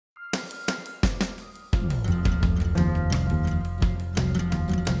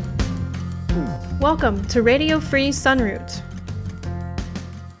Welcome to Radio Free Sunroot.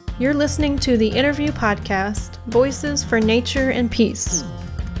 You're listening to the interview podcast, Voices for Nature and Peace,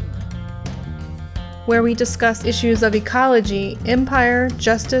 where we discuss issues of ecology, empire,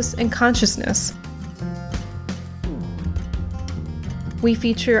 justice, and consciousness. We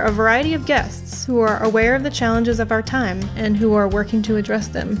feature a variety of guests who are aware of the challenges of our time and who are working to address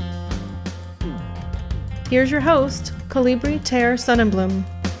them. Here's your host, Colibri Ter Sonnenblum.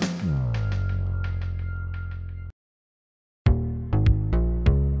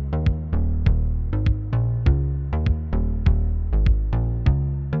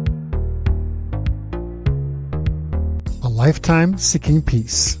 A Lifetime Seeking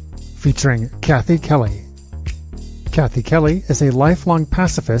Peace, featuring Kathy Kelly. Kathy Kelly is a lifelong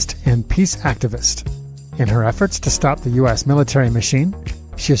pacifist and peace activist. In her efforts to stop the U.S. military machine,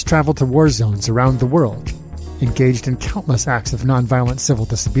 she has traveled to war zones around the world, engaged in countless acts of nonviolent civil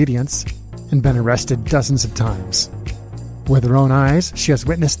disobedience, and been arrested dozens of times. With her own eyes, she has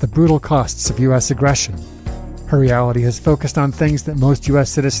witnessed the brutal costs of U.S. aggression. Her reality has focused on things that most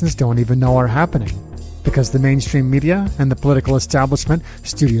U.S. citizens don't even know are happening, because the mainstream media and the political establishment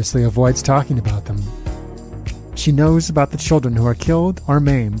studiously avoids talking about them. She knows about the children who are killed or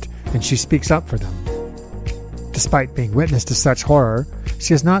maimed, and she speaks up for them. Despite being witness to such horror,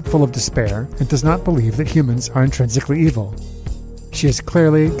 she is not full of despair and does not believe that humans are intrinsically evil. She is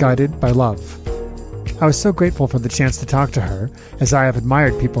clearly guided by love. I was so grateful for the chance to talk to her, as I have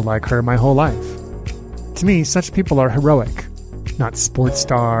admired people like her my whole life. To me, such people are heroic, not sports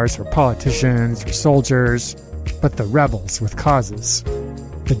stars or politicians or soldiers, but the rebels with causes,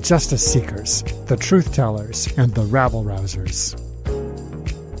 the justice seekers, the truth tellers, and the rabble rousers.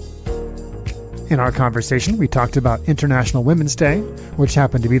 In our conversation, we talked about International Women's Day, which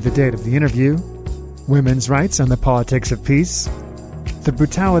happened to be the date of the interview, women's rights and the politics of peace, the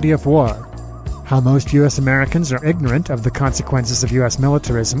brutality of war, how most U.S. Americans are ignorant of the consequences of U.S.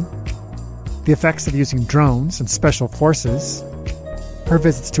 militarism, the effects of using drones and special forces, her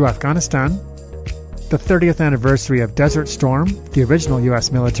visits to Afghanistan, the 30th anniversary of Desert Storm, the original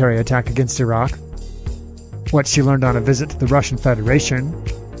U.S. military attack against Iraq, what she learned on a visit to the Russian Federation,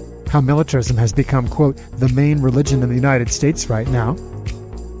 how militarism has become, quote, the main religion in the United States right now,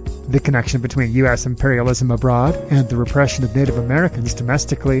 the connection between U.S. imperialism abroad and the repression of Native Americans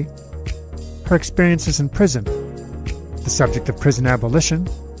domestically, her experiences in prison, the subject of prison abolition,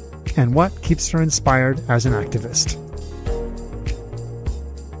 and what keeps her inspired as an activist.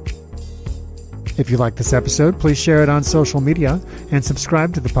 If you like this episode, please share it on social media and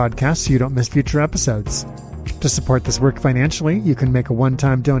subscribe to the podcast so you don't miss future episodes. To support this work financially, you can make a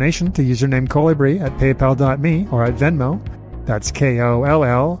one-time donation to username Colibri at paypal.me or at Venmo. That's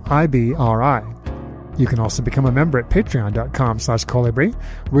KOLLIBRI. You can also become a member at patreon.com/Colibri,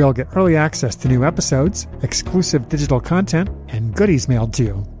 where you'll get early access to new episodes, exclusive digital content, and goodies mailed to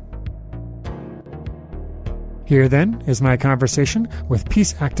you. Here, then, is my conversation with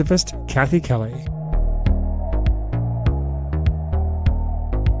peace activist Kathy Kelly.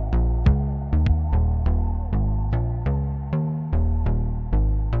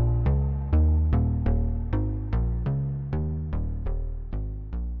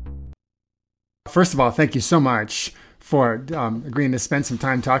 First of all, thank you so much for agreeing to spend some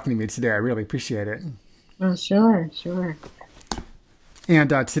time talking to me today. I really appreciate it. Well, sure. And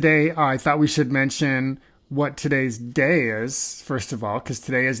today, I thought we should mention what today's day is, first of all, because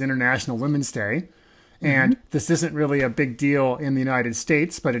today is International Women's Day. And this isn't really a big deal in the United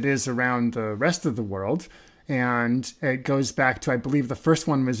States, but it is around the rest of the world. And it goes back to, I believe the first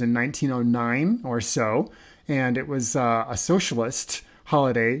one was in 1909 or so. And it was a socialist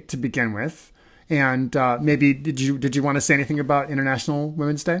holiday to begin with. And maybe did you want to say anything about International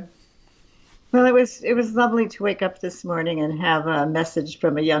Women's Day? Well, it was lovely to wake up this morning and have a message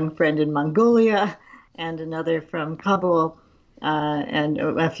from a young friend in Mongolia and another from Kabul, and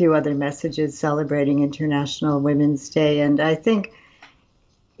a few other messages celebrating International Women's Day. And I think,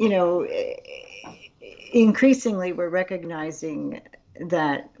 increasingly we're recognizing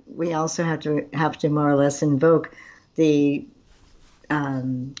that we also have to more or less invoke the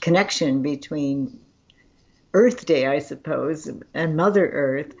connection between Earth Day, I suppose, and Mother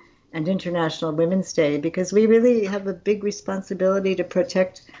Earth and International Women's Day, because we really have a big responsibility to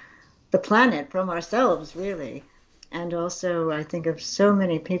protect the planet from ourselves, really. And also, I think of so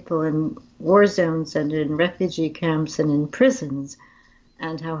many people in war zones and in refugee camps and in prisons,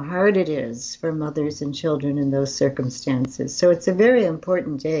 and how hard it is for mothers and children in those circumstances. So it's a very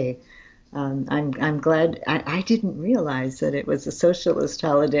important day. I'm glad. I didn't realize that it was a socialist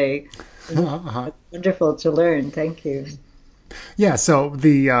holiday. It's wonderful to learn. Thank you. Yeah, so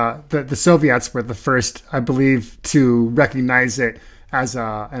the Soviets were the first, I believe, to recognize it as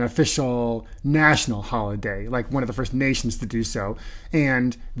an official national holiday, like one of the first nations to do so.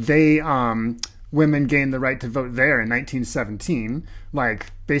 And they women gained the right to vote there in 1917,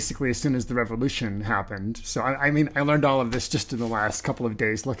 like basically as soon as the revolution happened. So I mean, I learned all of this just in the last couple of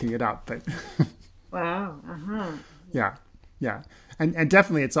days looking it up. But wow, yeah, yeah, and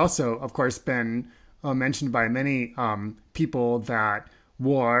definitely, it's also, of course, been mentioned by many people that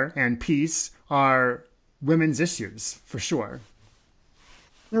war and peace are women's issues for sure.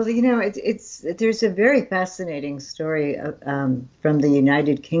 Well, you know, there's a very fascinating story from the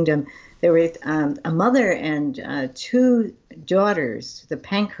United Kingdom. There were a mother and two daughters, the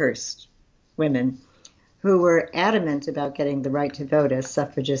Pankhurst women, who were adamant about getting the right to vote as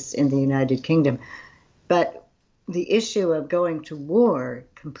suffragists in the United Kingdom. But the issue of going to war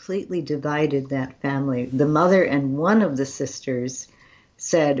completely divided that family. The mother and one of the sisters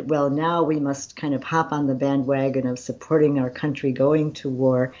said, well, now we must kind of hop on the bandwagon of supporting our country going to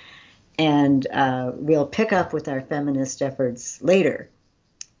war, and we'll pick up with our feminist efforts later.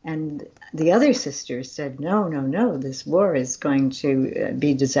 And the other sisters said, no, no, no, this war is going to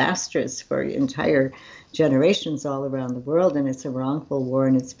be disastrous for entire generations all around the world, and it's a wrongful war,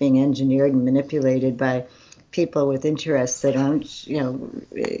 and it's being engineered and manipulated by people with interests that aren't, you know,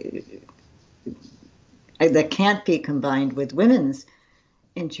 that can't be combined with women's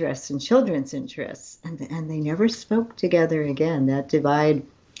interests and children's interests. And they never spoke together again. That divide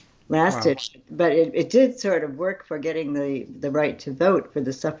lasted. Wow. But it did sort of work for getting the right to vote for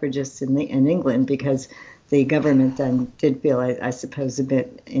the suffragists in England, because the government then did feel, I suppose, a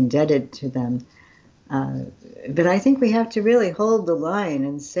bit indebted to them. But I think we have to really hold the line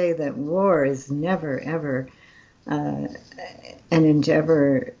and say that war is never, ever an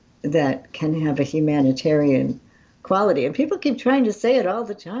endeavor that can have a humanitarian quality. And people keep trying to say it all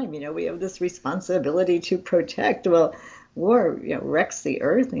the time. You know, we have this responsibility to protect. Well, war, you know, wrecks the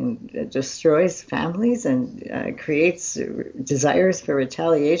earth and destroys families and creates desires for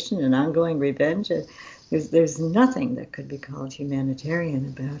retaliation and ongoing revenge. There's nothing that could be called humanitarian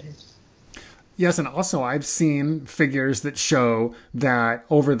about it. Yes, and also I've seen figures that show that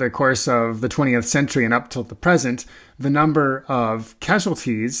over the course of the 20th century and up till the present, the number of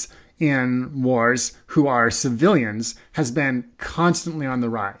casualties in wars who are civilians has been constantly on the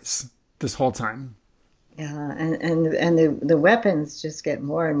rise this whole time. Yeah, and the weapons just get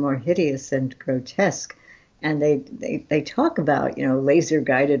more and more hideous and grotesque. And they talk about, you know,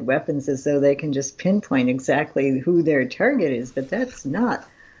 laser-guided weapons as though they can just pinpoint exactly who their target is, but that's not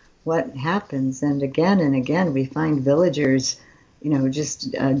what happens. And again, we find villagers, you know,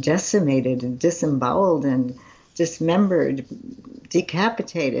 just decimated and disemboweled and dismembered,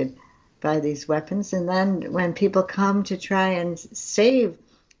 decapitated by these weapons. And then when people come to try and save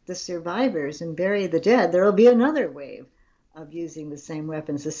the survivors and bury the dead, there will be another wave of using the same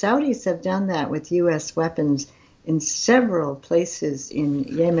weapons. The Saudis have done that with U.S. weapons in several places in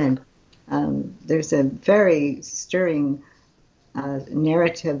Yemen. There's a very stirring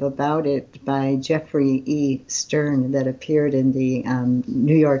narrative about it by Jeffrey E. Stern that appeared in the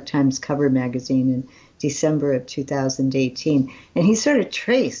New York Times cover magazine in December of 2018. And he sort of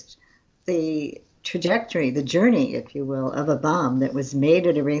traced the trajectory, the journey, if you will, of a bomb that was made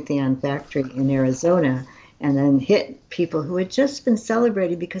at a Raytheon factory in Arizona and then hit people who had just been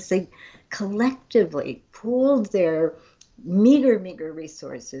celebrating because they collectively pooled their meager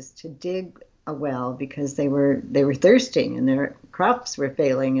resources to dig a well because they were thirsting and their crops were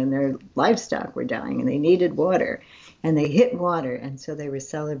failing and their livestock were dying and they needed water, and they hit water, and so they were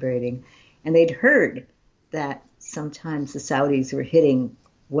celebrating. And they'd heard that sometimes the Saudis were hitting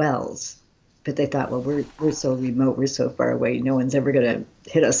wells, but they thought, well, we're so remote, we're so far away, no one's ever going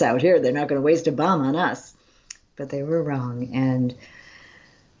to hit us out here, they're not going to waste a bomb on us. But they were wrong, and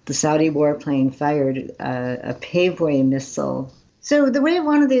the Saudi warplane fired a paveway missile. So the way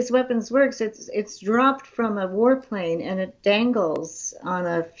one of these weapons works, it's dropped from a warplane and it dangles on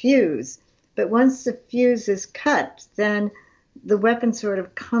a fuse. But once the fuse is cut, then the weapon sort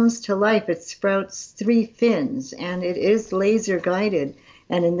of comes to life. It sprouts 3 fins, and it is laser guided.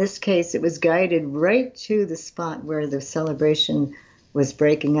 And in this case, it was guided right to the spot where the celebration was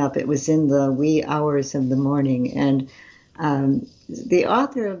breaking up. It was in the wee hours of the morning. And the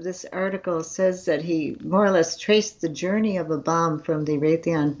author of this article says that he more or less traced the journey of a bomb from the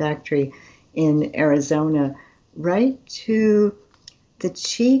Raytheon factory in Arizona right to the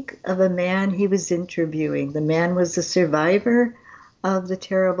cheek of a man he was interviewing. The man was a survivor of the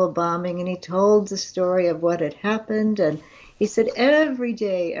terrible bombing, and he told the story of what had happened, and He said every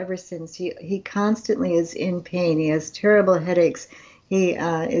day ever since he constantly is in pain. He has terrible headaches. He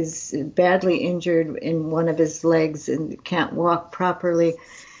is badly injured in one of his legs and can't walk properly.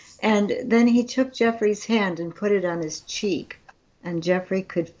 And then he took Jeffrey's hand and put it on his cheek. And Jeffrey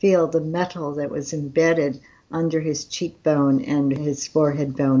could feel the metal that was embedded under his cheekbone and his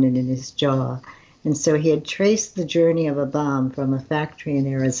forehead bone and in his jaw. And so he had traced the journey of a bomb from a factory in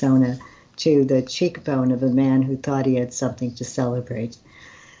Arizona to the cheekbone of a man who thought he had something to celebrate.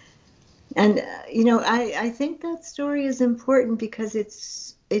 And, I think that story is important because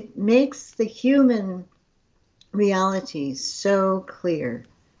it makes the human reality so clear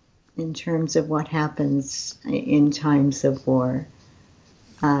in terms of what happens in times of war.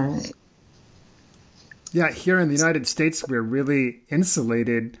 Here in the United States, we're really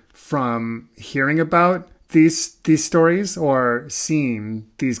insulated from hearing about these stories or seeing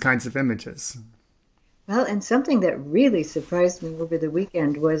these kinds of images. Well, and something that really surprised me over the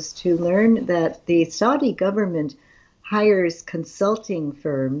weekend was to learn that the Saudi government hires consulting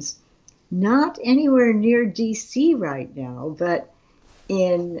firms not anywhere near D.C. right now, but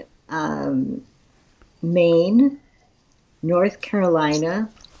in Maine, North Carolina,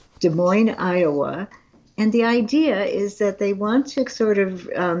 Des Moines, Iowa. And the idea is that they want to sort of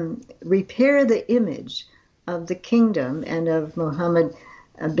repair the image of the kingdom and of Mohammed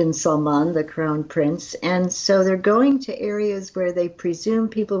bin Salman, the crown prince. And so they're going to areas where they presume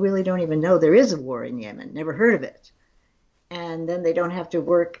people really don't even know there is a war in Yemen, never heard of it. And then they don't have to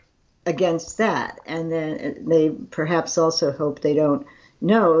work against that. And then they perhaps also hope they don't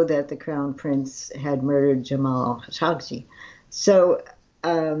know that the crown prince had murdered Jamal Khashoggi. So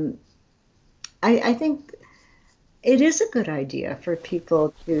I think it is a good idea for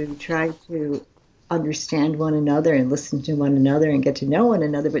people to try to understand one another and listen to one another and get to know one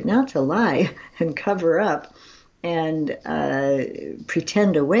another, but not to lie and cover up and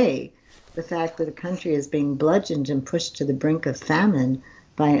pretend away the fact that a country is being bludgeoned and pushed to the brink of famine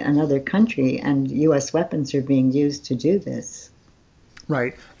by another country, and U.S. weapons are being used to do this.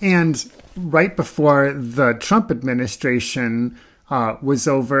 Right. And right before the Trump administration was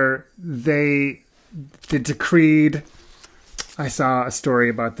over, they decreed, I saw a story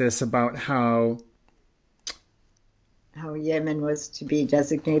about this, about how Yemen was to be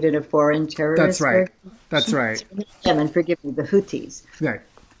designated a foreign terrorist. That's right. That's right. Yemen, forgive me, the Houthis. Right.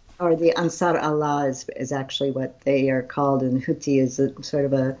 Or the Ansar Allah is actually what they are called, and Houthi is a sort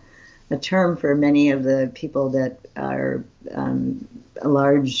of a term for many of the people that are a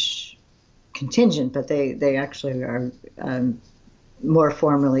large contingent, but they actually are more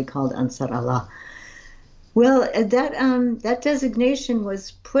formally called Ansar Allah. Well, that designation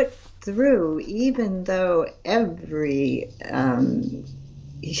was put through even though every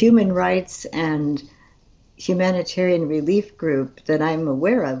human rights and humanitarian relief group that I'm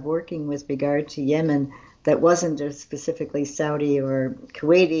aware of working with regard to Yemen that wasn't a specifically Saudi or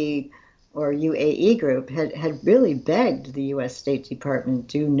Kuwaiti or UAE group had really begged the U.S. State Department,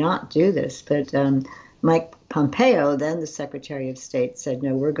 do not do this. But Mike Pompeo, then the Secretary of State, said,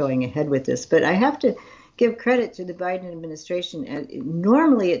 no, we're going ahead with this. But I have to give credit to the Biden administration.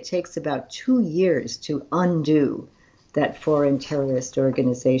 Normally it takes about 2 years to undo that foreign terrorist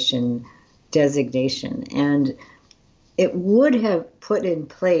organization designation. And it would have put in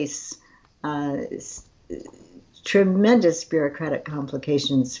place tremendous bureaucratic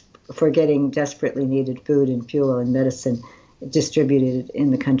complications for getting desperately needed food and fuel and medicine distributed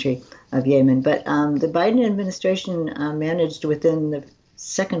in the country of Yemen. But the Biden administration managed within the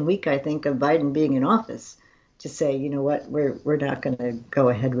second week, I think, of Biden being in office to say, you know what, we're not going to go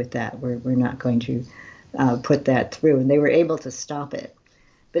ahead with that. We're not going to put that through. And they were able to stop it.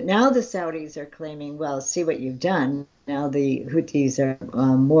 But now the Saudis are claiming, well, see what you've done. Now the Houthis are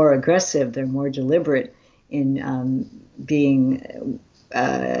more aggressive. They're more deliberate in being,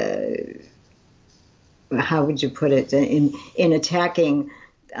 how would you put it, in attacking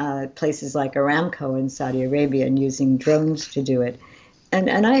places like Aramco in Saudi Arabia and using drones to do it.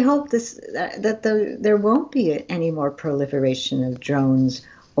 And I hope there won't be any more proliferation of drones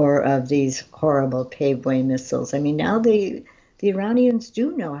or of these horrible paveway missiles. I mean, now the Iranians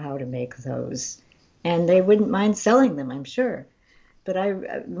do know how to make those, and they wouldn't mind selling them, I'm sure.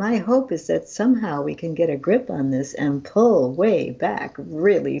 But my hope is that somehow we can get a grip on this and pull way back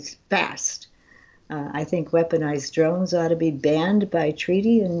really fast. I think weaponized drones ought to be banned by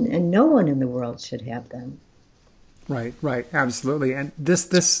treaty, and no one in the world should have them. Right, absolutely. And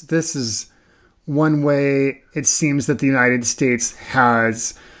this is one way it seems that the United States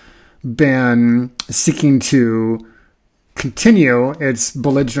has been seeking to continue its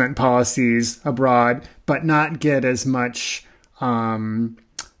belligerent policies abroad, but not get as much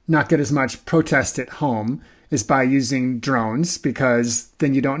not get as much protest at home is by using drones, because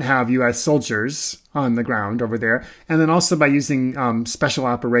then you don't have U.S. soldiers on the ground over there, and then also by using special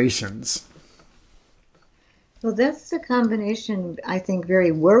operations. Well, that's the combination, I think,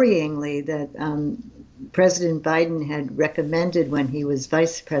 very worryingly, that President Biden had recommended when he was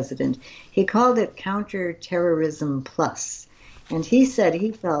vice president. He called it counterterrorism plus. And he said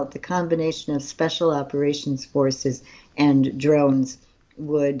he felt the combination of special operations forces and drones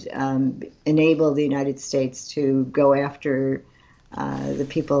would enable the United States to go after the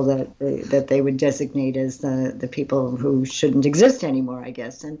people that they would designate as the people who shouldn't exist anymore, I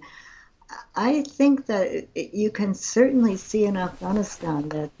guess. And I think that you can certainly see in Afghanistan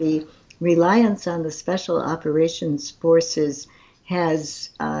that the reliance on the special operations forces has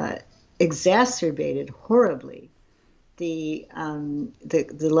exacerbated horribly the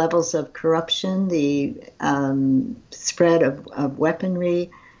levels of corruption, the spread of weaponry,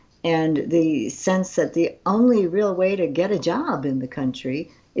 and the sense that the only real way to get a job in the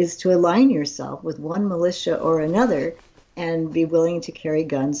country is to align yourself with one militia or another and be willing to carry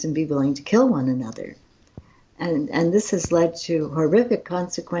guns and be willing to kill one another. And this has led to horrific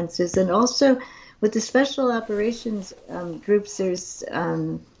consequences. And also with the special operations groups,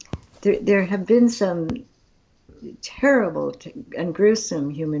 there have been some terrible and gruesome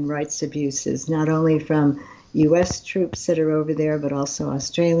human rights abuses, not only from U.S. troops that are over there, but also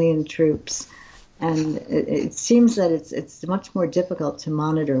Australian troops. And it seems that it's much more difficult to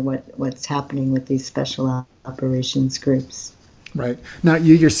monitor what's happening with these special operations groups. Right. Now,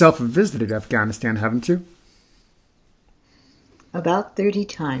 you yourself have visited Afghanistan, haven't you? About 30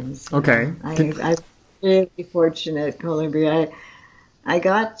 times. Okay. I'm really fortunate, Colibri. I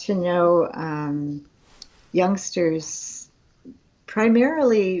got to know youngsters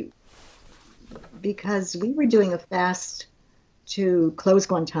primarily because we were doing a fast to close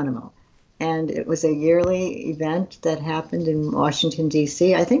Guantanamo. And it was a yearly event that happened in Washington,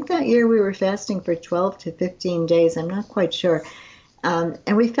 D.C. I think that year we were fasting for 12 to 15 days. I'm not quite sure.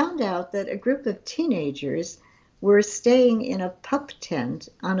 And we found out that a group of teenagers were staying in a pup tent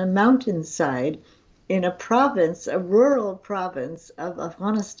on a mountainside in a province, a rural province of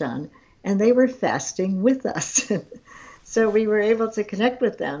Afghanistan, and they were fasting with us. So we were able to connect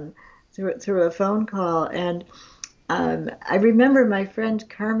with them through a phone call. And I remember my friend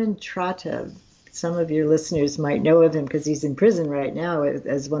Carmen Trotta. Some of your listeners might know of him because he's in prison right now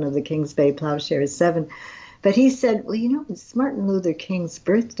as one of the Kings Bay Plowshares 7. But he said, well, it's Martin Luther King's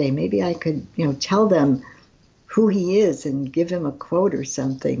birthday. Maybe I could, tell them who he is and give him a quote or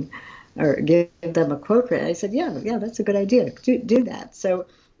something, or give them a quote for it. I said, yeah, that's a good idea. Do that. So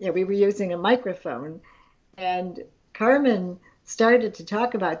we were using a microphone, and Carmen started to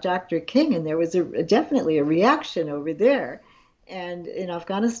talk about Dr. King, and there was definitely a reaction over there and in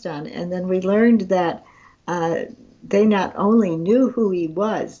Afghanistan. And then we learned that they not only knew who he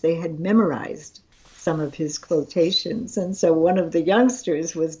was, they had memorized some of his quotations. And so one of the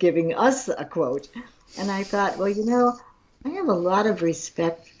youngsters was giving us a quote. And I thought, well, I have a lot of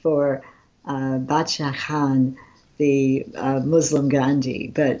respect for Bacha Khan, the Muslim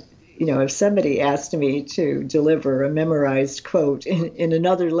Gandhi, but if somebody asked me to deliver a memorized quote in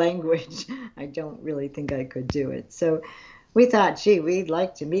another language, I don't really think I could do it. So we thought, gee, we'd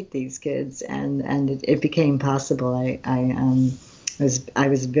like to meet these kids, and it became possible. I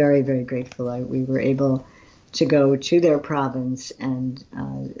was very, very grateful. We were able to go to their province, and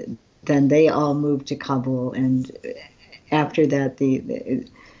then they all moved to Kabul. And after that,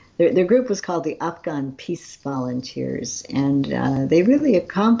 their group was called the Afghan Peace Volunteers, and they really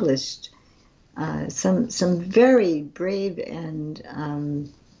accomplished some very brave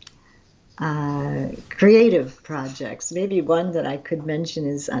and creative projects. Maybe one that I could mention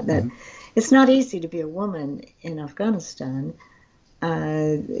is that it's not easy to be a woman in Afghanistan.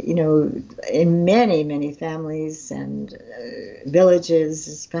 In many, many families and villages,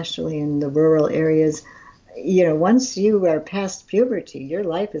 especially in the rural areas, once you are past puberty, your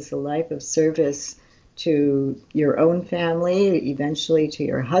life is a life of service to your own family, eventually to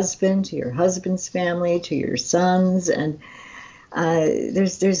your husband, to your husband's family, to your sons. And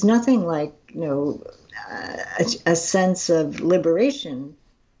there's nothing like, a sense of liberation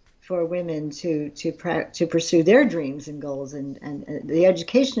for women to pursue their dreams and goals. And the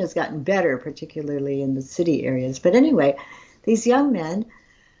education has gotten better, particularly in the city areas. But anyway, these young men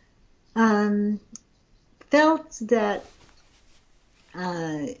felt that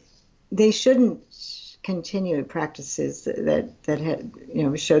they shouldn't continue practices that had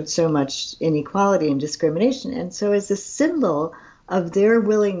showed so much inequality and discrimination, and so as a symbol of their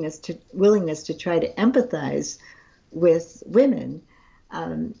willingness to try to empathize with women,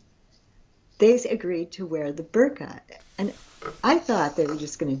 they agreed to wear the burqa. And I thought they were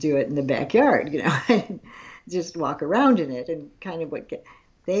just going to do it in the backyard, and just walk around in it and kind of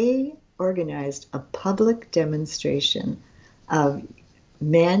they organized a public demonstration of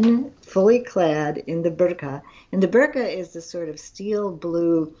men fully clad in the burqa. And the burqa is the sort of steel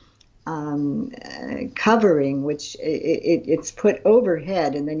blue covering, which it's put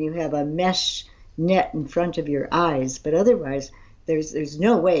overhead, and then you have a mesh net in front of your eyes. But otherwise, there's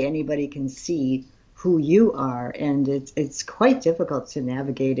no way anybody can see who you are, and it's quite difficult to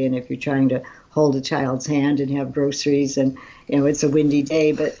navigate in if you're trying to hold a child's hand and have groceries, and it's a windy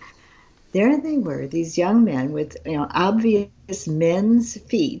day. But there they were, these young men with obvious men's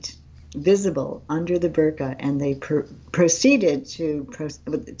feet visible under the burqa, and they proceeded to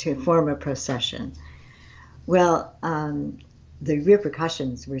form a procession. Well, the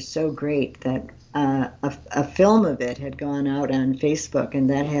repercussions were so great that a film of it had gone out on Facebook, and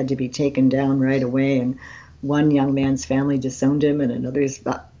that had to be taken down right away. And one young man's family disowned him, and another's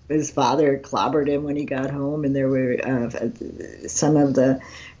his father clobbered him when he got home. And there were some of the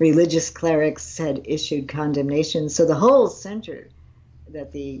religious clerics had issued condemnations. So the whole center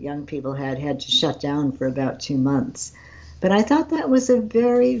that the young people had to shut down for about 2 months. But I thought that was a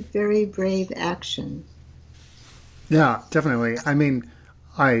very, very brave action. Yeah, definitely. I mean,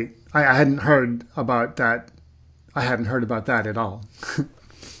 I hadn't heard about that. I hadn't heard about that at all.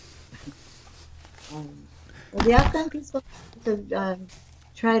 Well, the Afghan people have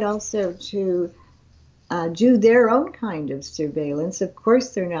tried also to do their own kind of surveillance. Of course,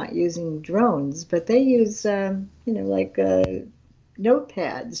 they're not using drones, but they use,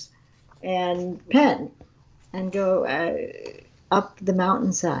 notepads and pen, and go up the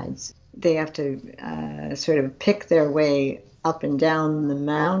mountainsides. They have to sort of pick their way up and down the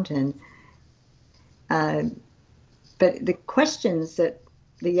mountain. But the questions that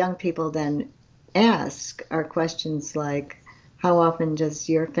the young people then ask are questions like, how often does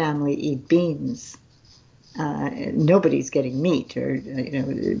your family eat beans? Nobody's getting meat,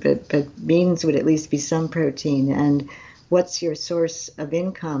 but beans would at least be some protein. And what's your source of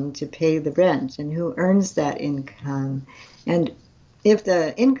income to pay the rent, and who earns that income? And if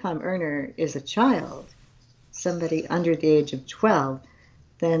the income earner is a child, somebody under the age of 12,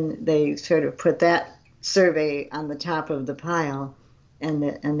 then they sort of put that survey on the top of the pile, and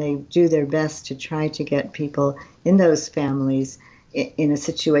they do their best to try to get people in those families in a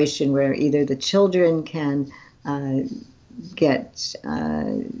situation where either the children can get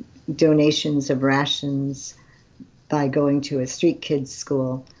donations of rations by going to a street kids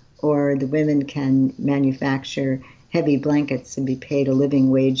school, or the women can manufacture heavy blankets and be paid a living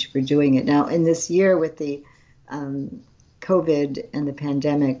wage for doing it. Now, in this year with the COVID and the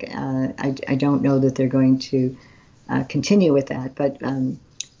pandemic, I don't know that they're going to continue with that. But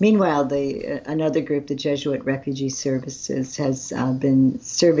meanwhile, another group, the Jesuit Refugee Services, has been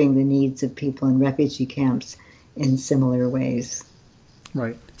serving the needs of people in refugee camps in similar ways.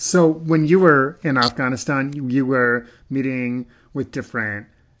 Right. So when you were in Afghanistan, you were meeting with different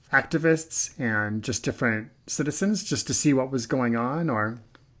activists and just different citizens just to see what was going on, or?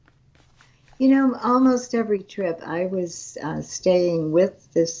 Almost every trip I was staying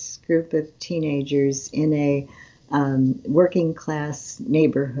with this group of teenagers in a working class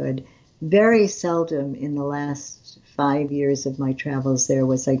neighborhood. Very seldom in the last 5 years of my travels there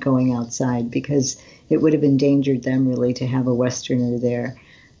was I going outside, because it would have endangered them really to have a Westerner there.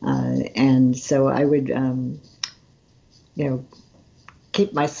 And so I would,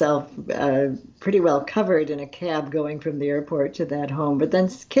 keep myself pretty well covered in a cab going from the airport to that home. But then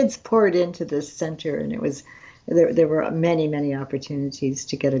kids poured into this center, and there were many, many opportunities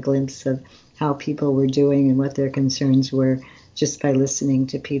to get a glimpse of how people were doing and what their concerns were, just by listening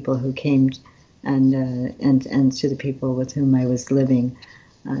to people who came and to the people with whom I was living.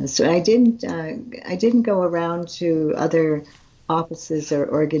 So I didn't go around to other offices or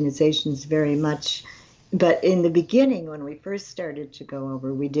organizations very much, but in the beginning, when we first started to go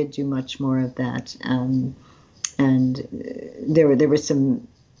over, we did do much more of that, and there were some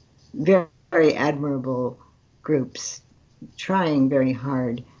very, very admirable groups trying very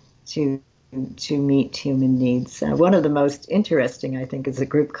hard to meet human needs. One of the most interesting, I think, is a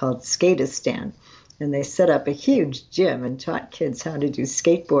group called Skatistan. And they set up a huge gym and taught kids how to do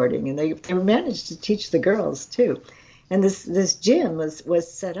skateboarding. And they managed to teach the girls, too. And this gym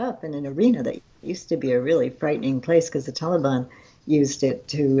was set up in an arena that used to be a really frightening place, because the Taliban used it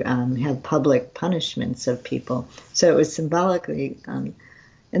to have public punishments of people. So it was symbolically, and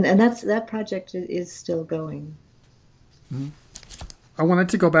that project is still going. Mm-hmm. I wanted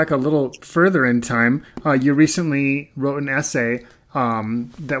to go back a little further in time. You recently wrote an essay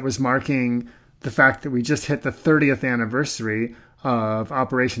that was marking the fact that we just hit the 30th anniversary of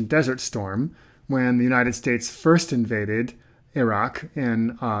Operation Desert Storm, when the United States first invaded Iraq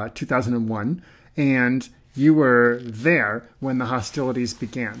in 2001, and you were there when the hostilities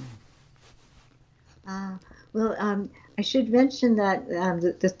began. I should mention that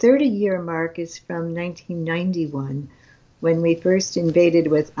the 30-year mark is from 1991, when we first invaded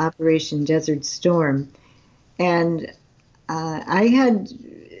with Operation Desert Storm. And I had,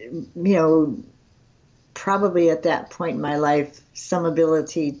 probably at that point in my life, some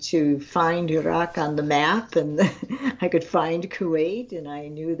ability to find Iraq on the map, and I could find Kuwait, and I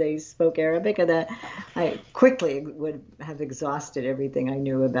knew they spoke Arabic, and that I quickly would have exhausted everything I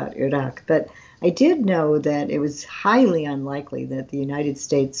knew about Iraq. But I did know that it was highly unlikely that the United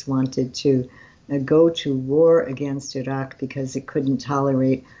States wanted to go to war against Iraq because it couldn't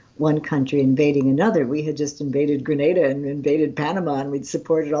tolerate one country invading another. We had just invaded Grenada and invaded Panama, and we'd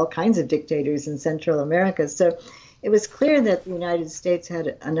supported all kinds of dictators in Central America. So it was clear that the United States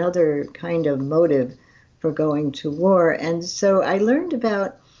had another kind of motive for going to war. And so I learned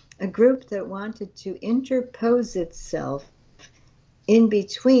about a group that wanted to interpose itself in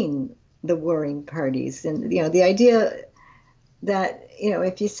between the warring parties. And, the idea that,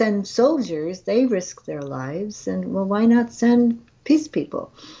 if you send soldiers, they risk their lives, and, well, why not send peace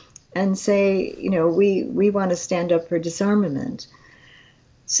people and say, we want to stand up for disarmament.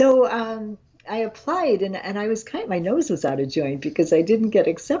 So I applied, and I was my nose was out of joint because I didn't get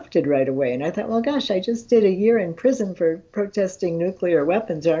accepted right away. And I thought, well, gosh, I just did a year in prison for protesting nuclear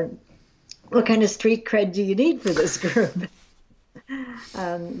weapons. What kind of street cred do you need for this group?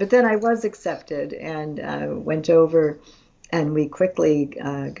 But then I was accepted and went over, and we quickly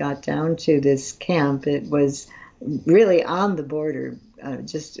got down to this camp. It was really on the border,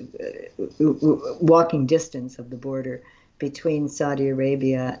 just walking distance of the border between Saudi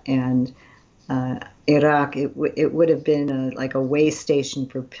Arabia and Iraq. It would have been like a way station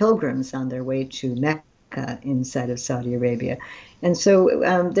for pilgrims on their way to Mecca inside of Saudi Arabia. And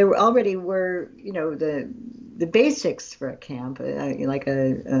so there already were, the basics for a camp, like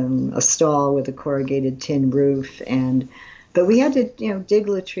a stall with a corrugated tin roof, but we had to, dig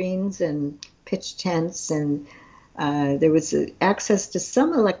latrines and pitch tents, and there was access to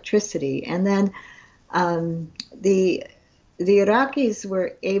some electricity. And then the Iraqis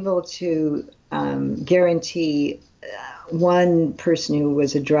were able to guarantee one person who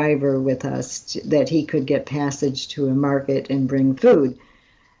was a driver with us that he could get passage to a market and bring food.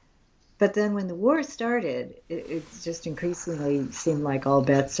 But then when the war started, it just increasingly seemed like all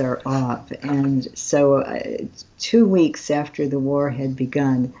bets are off. And so 2 weeks after the war had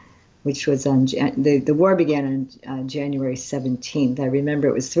begun, which was the war began on January 17th. I remember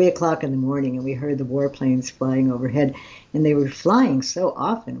it was 3 o'clock in the morning, and we heard the warplanes flying overhead, and they were flying so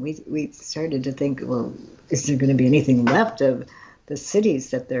often. We started to think, well, is there going to be anything left of the cities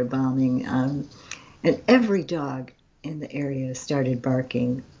that they're bombing? And every dog in the area started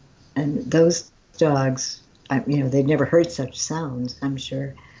barking, and those dogs, they'd never heard such sounds, I'm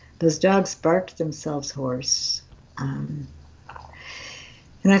sure. Those dogs barked themselves hoarse. And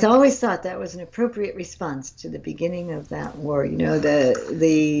I've always thought that was an appropriate response to the beginning of that war.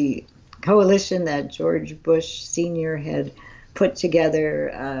 The coalition that George Bush Sr. had put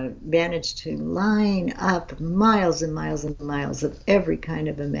together managed to line up miles and miles and miles of every kind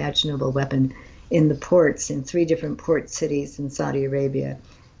of imaginable weapon in the ports, in 3 different port cities in Saudi Arabia.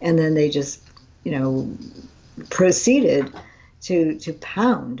 And then they just, proceeded to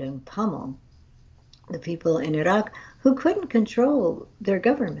pound and pummel the people in Iraq who couldn't control their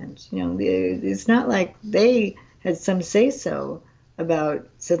government. It's not like they had some say-so about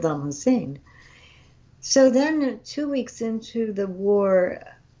Saddam Hussein. So then 2 weeks into the war,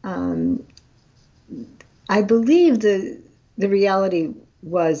 I believe the reality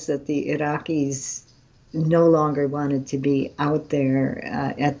was that the Iraqis no longer wanted to be out there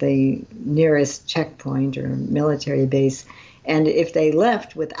at the nearest checkpoint or military base. And if they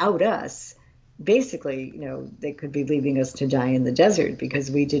left without us, basically, they could be leaving us to die in the desert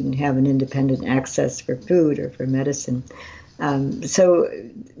because we didn't have an independent access for food or for medicine. So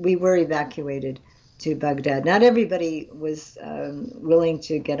we were evacuated to Baghdad. Not everybody was willing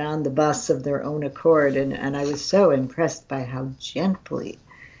to get on the bus of their own accord, and I was so impressed by how gently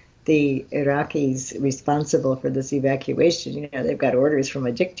the Iraqis responsible for this evacuation, they've got orders from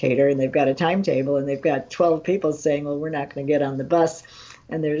a dictator, and they've got a timetable, and they've got 12 people saying, well, we're not going to get on the bus.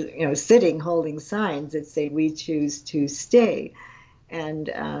 And they're, sitting, holding signs that say, we choose to stay. And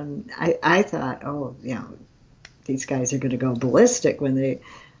I thought, these guys are going to go ballistic when they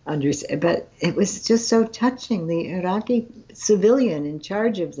understand. But it was just so touching. The Iraqi civilian in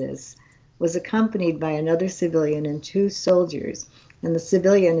charge of this was accompanied by another civilian and 2 soldiers. And the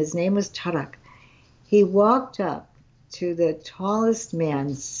civilian, his name was Tarak, he walked up to the tallest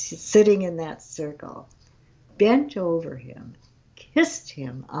man sitting in that circle, bent over him, kissed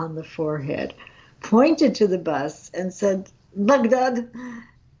him on the forehead, pointed to the bus and said, Baghdad.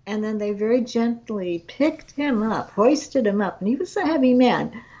 And then they very gently picked him up, hoisted him up. And he was a heavy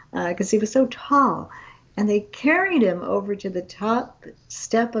man because he was so tall. And they carried him over to the top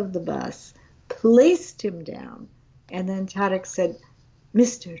step of the bus, placed him down. And then Tariq said,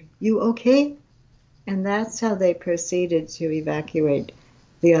 Mister, you okay? And that's how they proceeded to evacuate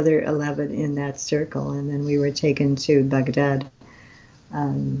the other 11 in that circle. And then we were taken to Baghdad.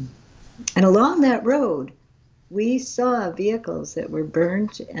 And along that road, we saw vehicles that were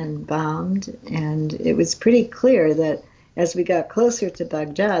burnt and bombed. And it was pretty clear that as we got closer to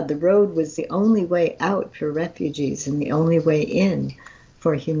Baghdad, the road was the only way out for refugees and the only way in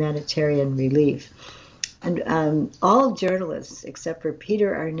for humanitarian relief. And all journalists, except for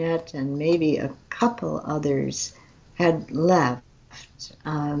Peter Arnett and maybe a couple others, had left.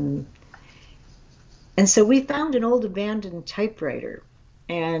 And so we found an old abandoned typewriter.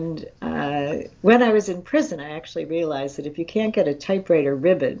 And when I was in prison, I actually realized that if you can't get a typewriter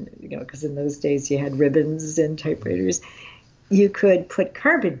ribbon, because in those days you had ribbons in typewriters, you could put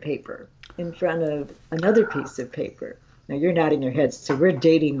carbon paper in front of another piece of paper. Now, you're nodding your heads, so we're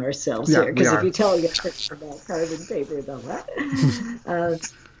dating ourselves here, because if you tell me about carbon paper, they'll what?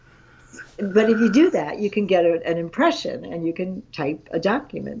 But if you do that, you can get an impression, and you can type a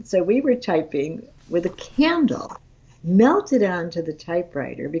document. So we were typing with a candle, melted onto the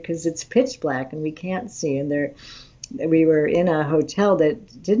typewriter, because it's pitch black and we can't see, and we were in a hotel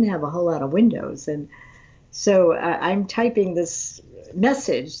that didn't have a whole lot of windows. And so I'm typing this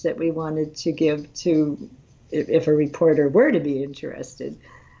message that we wanted to give to, if a reporter were to be interested,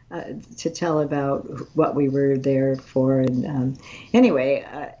 to tell about what we were there for. And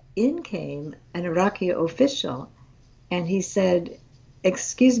anyway, in came an Iraqi official, and he said,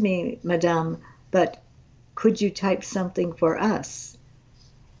 "Excuse me, madame, but could you type something for us?"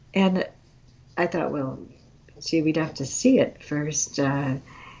 And I thought, well, gee, we'd have to see it first.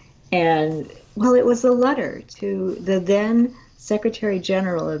 And, well, it was a letter to the then Secretary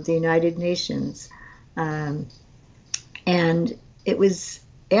General of the United Nations. And it was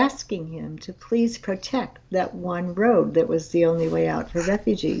asking him to please protect that one road that was the only way out for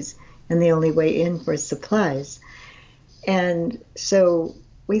refugees and the only way in for supplies. And so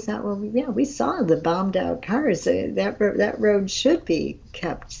we thought, well, yeah, we saw the bombed out cars. That road should be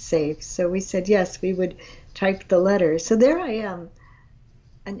kept safe. So we said, yes, we would type the letter. So there I am,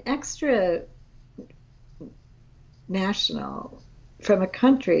 an extra national from a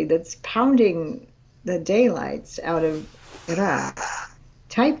country that's pounding the daylights out of Iraq,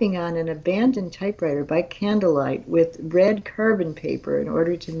 typing on an abandoned typewriter by candlelight with red carbon paper in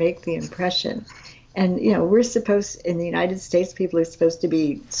order to make the impression. And, we're supposed, in the United States, people are supposed to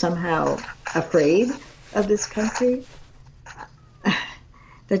be somehow afraid of this country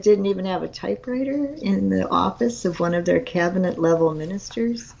that didn't even have a typewriter in the office of one of their cabinet level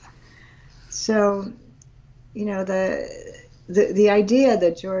ministers. So, the idea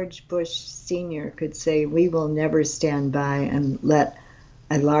that George Bush Sr. could say, we will never stand by and let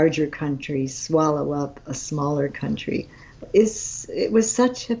a larger country swallow up a smaller country, it was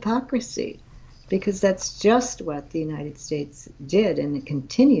such hypocrisy, because that's just what the United States did, and it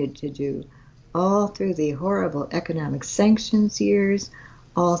continued to do all through the horrible economic sanctions years,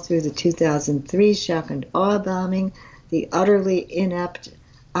 all through the 2003 shock and awe bombing, the utterly inept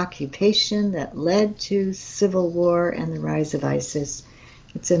occupation that led to civil war and the rise of ISIS.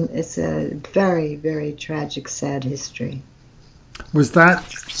 It's a very, very tragic, sad history. Was that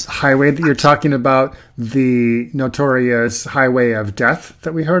highway that you're talking about the notorious highway of death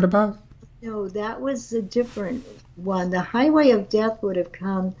that we heard about? No, that was a different one. The highway of death would have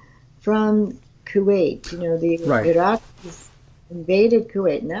come from Kuwait. The Iraqis invaded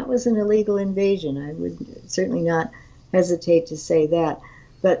Kuwait, and that was an illegal invasion. I would certainly not hesitate to say that.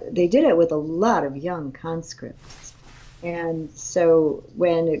 But they did it with a lot of young conscripts. And so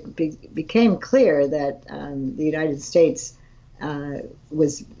when it became clear that the United States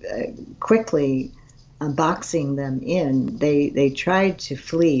was quickly boxing them in, they tried to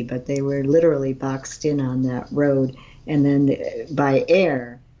flee, but they were literally boxed in on that road. And then by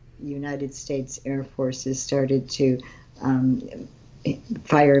air, United States Air Forces started to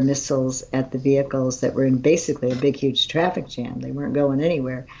fire missiles at the vehicles that were in basically a big, huge traffic jam. They weren't going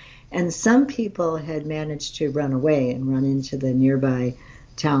anywhere. And some people had managed to run away and run into the nearby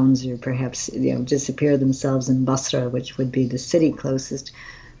towns, or perhaps disappear themselves in Basra, which would be the city closest.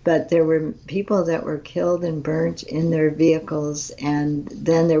 But there were people that were killed and burnt in their vehicles, and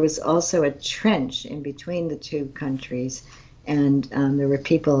then there was also a trench in between the two countries, and there were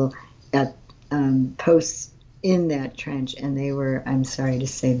people at posts in that trench, and they were, I'm sorry to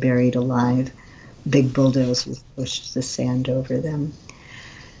say, buried alive. Big bulldozers pushed the sand over them.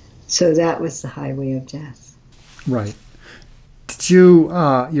 So that was the highway of death. Right. Did you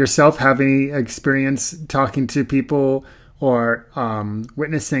yourself have any experience talking to people or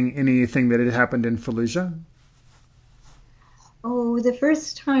witnessing anything that had happened in Fallujah? Oh, the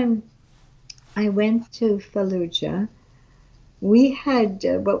first time I went to Fallujah, we had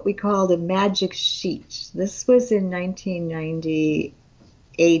what we called a magic sheet. This was in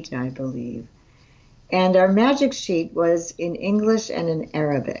 1998, I believe. And our magic sheet was in English and in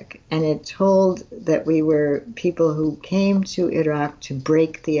Arabic. And it told that we were people who came to Iraq to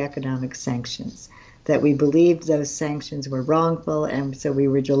break the economic sanctions, that we believed those sanctions were wrongful, and so we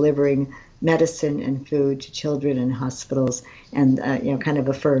were delivering medicine and food to children in hospitals, and kind of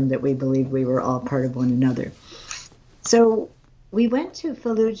affirmed that we believed we were all part of one another. So we went to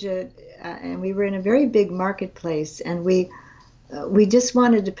Fallujah, and we were in a very big marketplace, and we just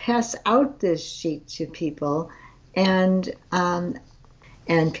wanted to pass out this sheet to people, and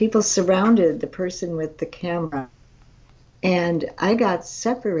people surrounded the person with the camera, and I got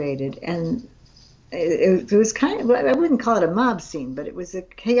separated, and it was kind of, I wouldn't call it a mob scene, but it was a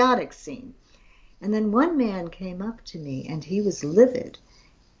chaotic scene. And then one man came up to me, and he was livid,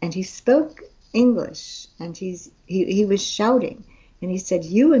 and he spoke English, and he was shouting, and he said,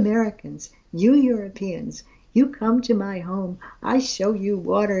 "You Americans, you Europeans, you come to my home, I show you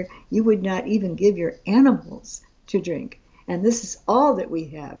water you would not even give your animals to drink, and this is all that we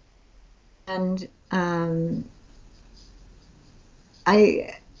have." And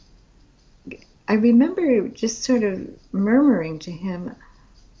I remember just sort of murmuring to him,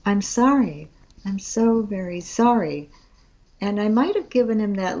 "I'm sorry, I'm so very sorry." And I might have given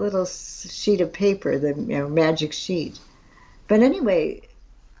him that little sheet of paper, the magic sheet. But anyway,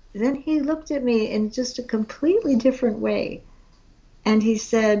 then he looked at me in just a completely different way. And he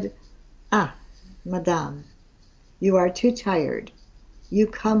said, "Ah, Madame, you are too tired. You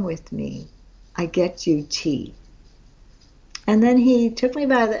come with me. I get you tea." And then he took me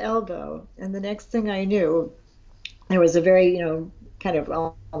by the elbow, and the next thing I knew, there was a very, kind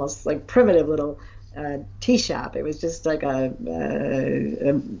of almost like primitive little tea shop. It was just like a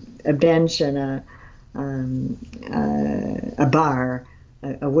bench and a bar,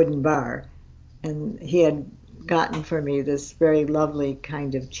 a wooden bar, and he had gotten for me this very lovely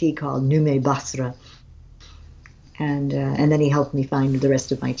kind of tea called Nume Basra, and then he helped me find the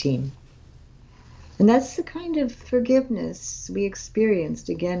rest of my team. And that's the kind of forgiveness we experienced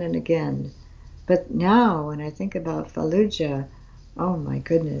again and again. But now, when I think about Fallujah, oh my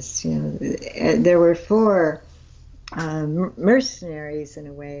goodness, there were 4 mercenaries, in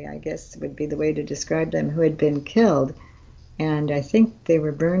a way, I guess would be the way to describe them, who had been killed. And I think they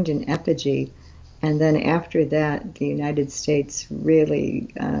were burned in effigy. And then after that, the United States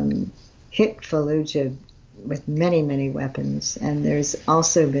really hit Fallujah with many, many weapons. And there's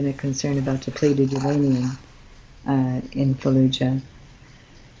also been a concern about depleted uranium in Fallujah.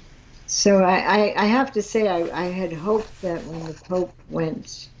 So I have to say, I had hoped that when the Pope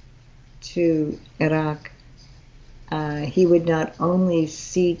went to Iraq, he would not only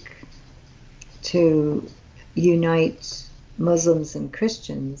seek to unite Muslims and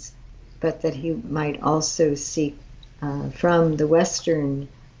Christians, but that he might also seek from the Western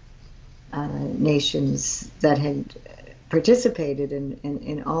nations that had participated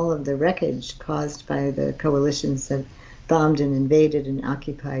in all of the wreckage caused by the coalitions that bombed and invaded and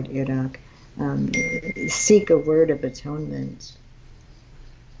occupied Iraq, seek a word of atonement.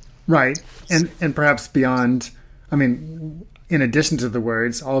 Right. And perhaps beyond, in addition to the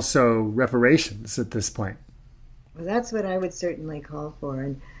words, also reparations at this point. Well, that's what I would certainly call for.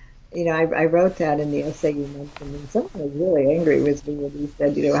 And, I wrote that in the essay you mentioned, and someone was really angry with me when he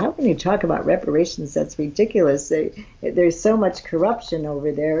said, how can you talk about reparations? That's ridiculous. There's so much corruption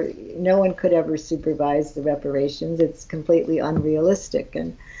over there. No one could ever supervise the reparations. It's completely unrealistic.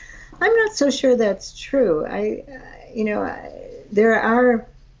 And I'm not so sure that's true. There are,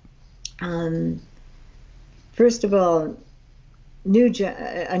 first of all, a new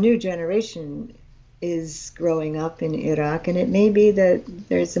generation is growing up in Iraq, and it may be that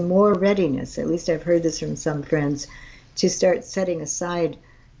there's a more readiness, at least I've heard this from some friends, to start setting aside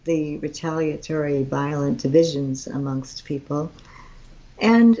the retaliatory violent divisions amongst people.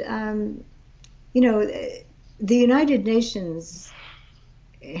 And, you know, the United Nations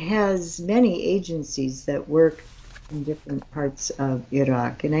has many agencies that work in different parts of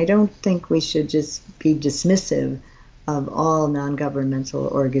Iraq, and I don't think we should just be dismissive of all non-governmental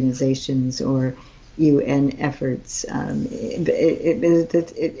organizations or UN efforts.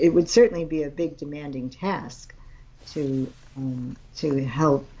 It would certainly be a big demanding task to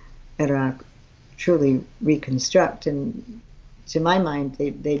help Iraq truly reconstruct, and to my mind,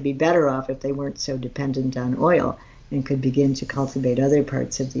 they'd be better off if they weren't so dependent on oil and could begin to cultivate other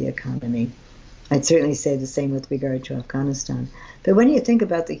parts of the economy. I'd certainly say the same with regard to Afghanistan. But when you think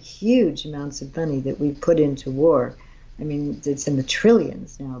about the huge amounts of money that we put into war, I mean, it's in the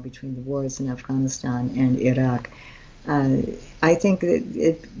trillions now between the wars in Afghanistan and Iraq. I think that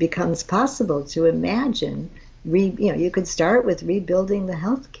it becomes possible to imagine, you could start with rebuilding the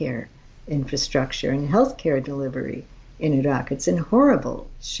healthcare infrastructure and healthcare delivery in Iraq. It's in horrible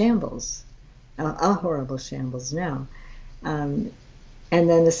shambles, a horrible shambles now. And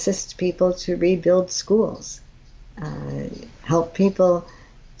then assist people to rebuild schools, help people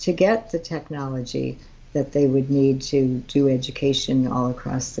to get the technology that they would need to do education all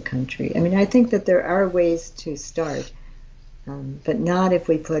across the country. I mean, I think that there are ways to start, but not if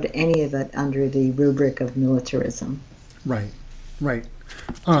we put any of it under the rubric of militarism. Right.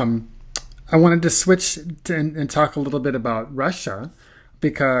 I wanted to switch and talk a little bit about Russia,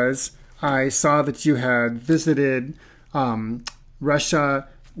 because I saw that you had visited Russia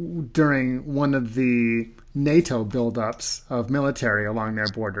during one of the NATO buildups of military along their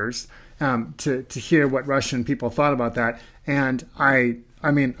borders, to hear what Russian people thought about that. And I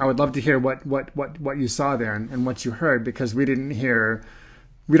mean, I would love to hear what you saw there and what you heard, because we don't hear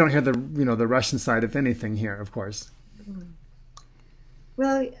the Russian side of anything here, of course.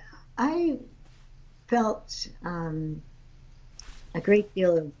 Well, I felt a great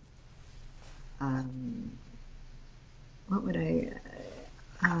deal of what would I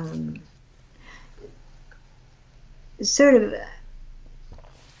sort of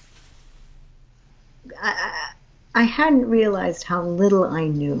I hadn't realized how little I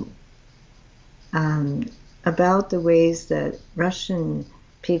knew about the ways that Russian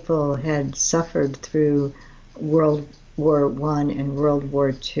people had suffered through World War I and World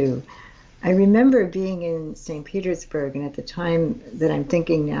War II. I remember being in St. Petersburg, and at the time that I'm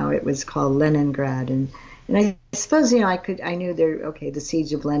thinking now, it was called Leningrad, and I suppose, I knew the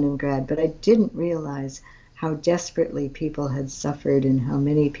siege of Leningrad, but I didn't realize how desperately people had suffered and how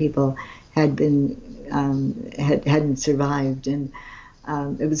many people had been hadn't survived. And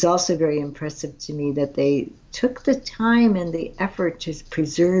it was also very impressive to me that they took the time and the effort to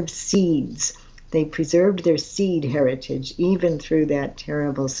preserve seeds. They preserved their seed heritage even through that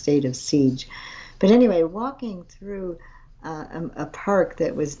terrible state of siege. But anyway, walking through a park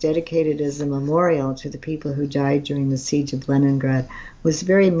that was dedicated as a memorial to the people who died during the siege of Leningrad was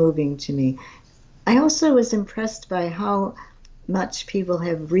very moving to me. I also was impressed by how much people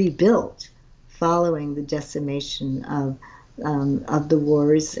have rebuilt following the decimation of the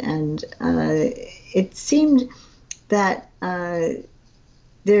wars, and it seemed that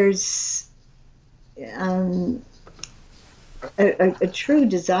there's a true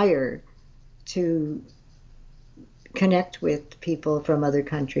desire to connect with people from other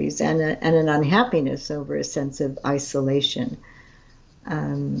countries, and an unhappiness over a sense of isolation.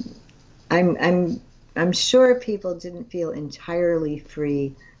 I'm sure people didn't feel entirely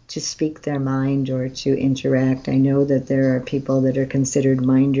free to speak their mind or to interact. I know that there are people that are considered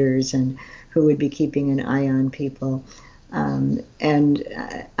minders and who would be keeping an eye on people. And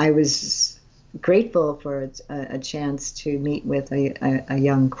I was grateful for a chance to meet with a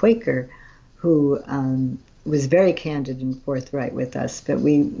young Quaker who was very candid and forthright with us, but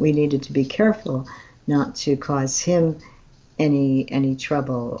we needed to be careful not to cause him any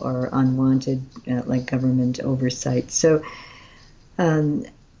trouble or unwanted like government oversight. So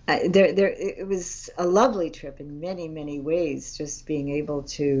it was a lovely trip in many ways, just being able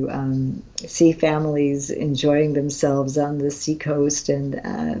to see families enjoying themselves on the seacoast. And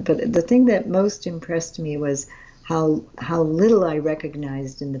but the thing that most impressed me was how little I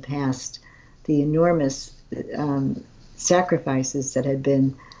recognized in the past the enormous sacrifices that had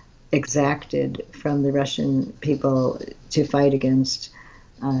been exacted from the Russian people to fight against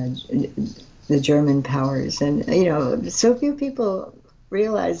the German powers. And so few people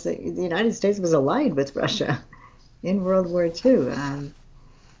realized that the United States was allied with Russia in World War II. And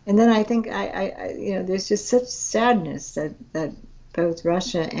then I think there's just such sadness that both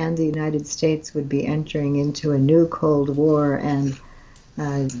Russia and the United States would be entering into a new Cold War, and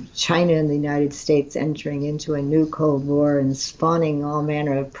China and the United States entering into a new Cold War and spawning all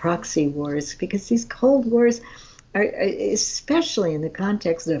manner of proxy wars, because these Cold Wars are, especially in the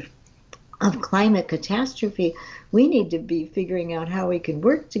context of climate catastrophe, we need to be figuring out how we can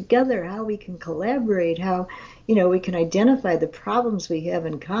work together, how we can collaborate, how we can identify the problems we have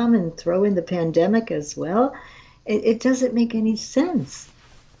in common, throw in the pandemic as well. It doesn't make any sense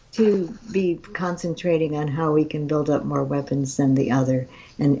to be concentrating on how we can build up more weapons than the other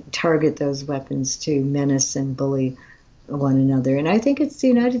and target those weapons to menace and bully one another. And I think it's the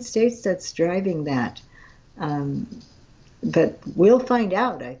United States that's driving that. But we'll find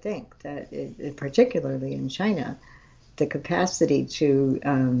out, I think, that particularly in China, the capacity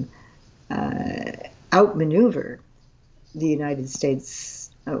to outmaneuver the United States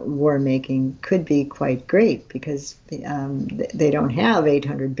war making could be quite great, because they don't have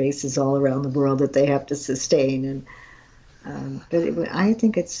 800 bases all around the world that they have to sustain. But I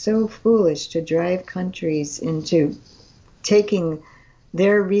think it's so foolish to drive countries into taking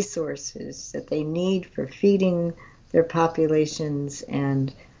their resources that they need for feeding their populations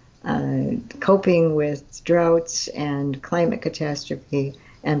and coping with droughts and climate catastrophe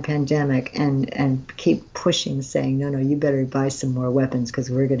and pandemic, and keep pushing, saying, no, you better buy some more weapons because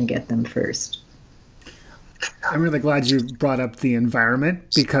we're going to get them first. I'm really glad you brought up the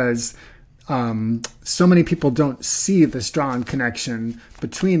environment, because so many people don't see the strong connection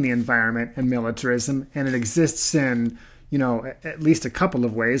between the environment and militarism, and it exists in, at least a couple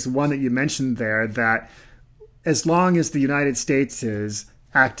of ways. One that you mentioned there, that as long as the United States is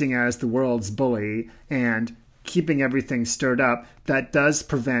acting as the world's bully and keeping everything stirred up, that does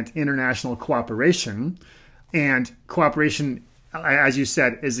prevent international cooperation. And cooperation, as you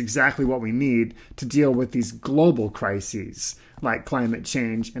said, is exactly what we need to deal with these global crises like climate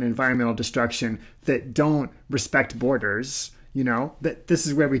change and environmental destruction that don't respect borders. That this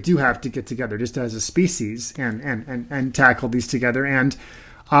is where we do have to get together just as a species and tackle these together. And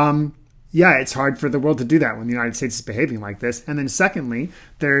it's hard for the world to do that when the United States is behaving like this. And then secondly,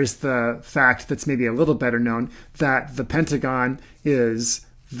 there's the fact that's maybe a little better known, that the Pentagon is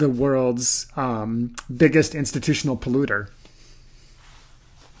the world's biggest institutional polluter.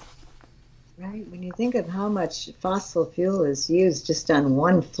 Right. When you think of how much fossil fuel is used just on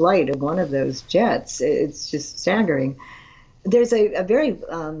one flight of one of those jets, it's just staggering. There's a very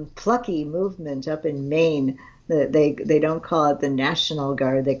plucky movement up in Maine. They don't call it the National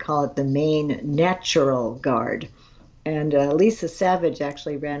Guard, they call it the Maine Natural Guard. And Lisa Savage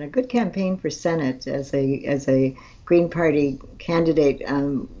actually ran a good campaign for Senate as a Green Party candidate.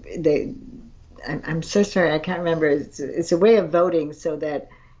 I'm so sorry, I can't remember. It's a way of voting so that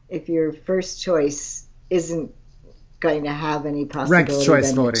if your first choice isn't going to have any possibility, ranked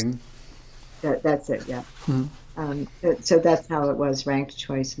choice voting. That's it, yeah. Mm-hmm. So that's how it was, ranked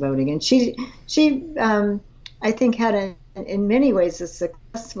choice voting. And she I think had in many ways a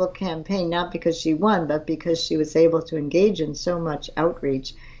successful campaign, not because she won, but because she was able to engage in so much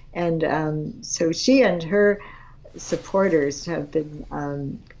outreach. And so she and her supporters have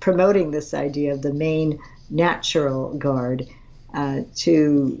been promoting this idea of the Maine Natural Guard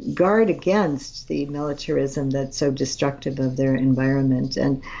to guard against the militarism that's so destructive of their environment.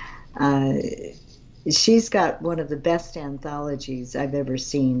 And she's got one of the best anthologies I've ever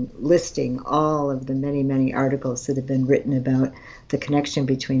seen, listing all of the many, many articles that have been written about the connection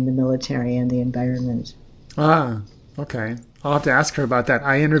between the military and the environment. Ah, okay. I'll have to ask her about that.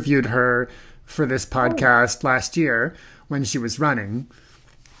 I interviewed her for this podcast last year when she was running.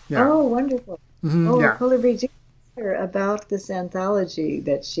 Yeah. Oh, wonderful. Mm-hmm, yeah. Colibri, do her about this anthology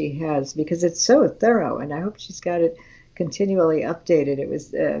that she has, because it's so thorough, and I hope she's got it continually updated. It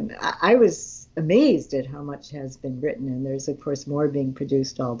was I was amazed at how much has been written, and there's of course more being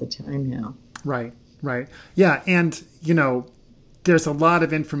produced all the time now. Right. Yeah, and there's a lot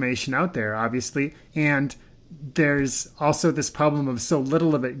of information out there, obviously, and there's also this problem of so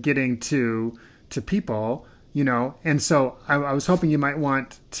little of it getting to people, and so I was hoping you might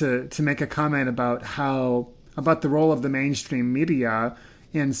want to make a comment about about the role of the mainstream media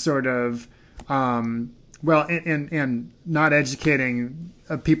in sort of in not educating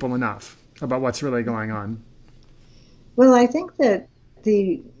people enough about what's really going on. Well, I think that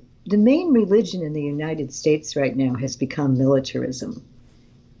the main religion in the United States right now has become militarism,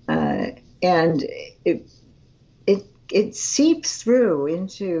 and it seeps through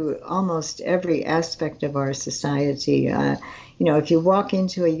into almost every aspect of our society. If you walk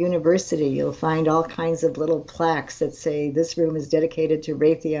into a university, you'll find all kinds of little plaques that say this room is dedicated to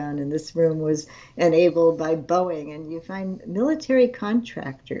Raytheon and this room was enabled by Boeing, and you find military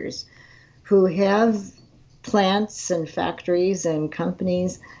contractors who have plants and factories and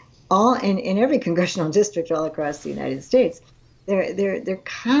companies, all in every congressional district all across the United States. They're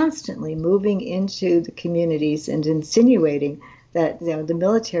constantly moving into the communities and insinuating that the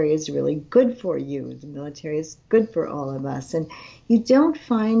military is really good for you. The military is good for all of us. And you don't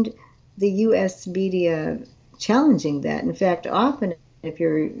find the U.S. media challenging that. In fact, often if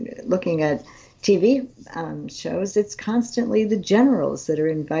you're looking at TV shows, it's constantly the generals that are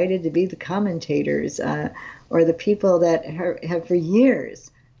invited to be the commentators or the people that have for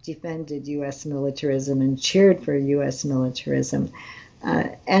years defended U.S. militarism and cheered for U.S. militarism.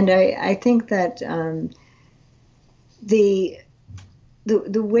 And I think that the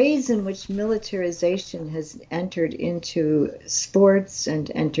ways in which militarization has entered into sports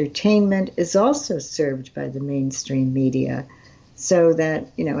and entertainment is also served by the mainstream media. So that,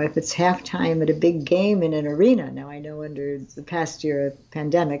 if it's halftime at a big game in an arena, now I know under the past year of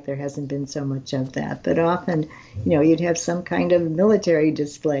pandemic, there hasn't been so much of that, but often, you'd have some kind of military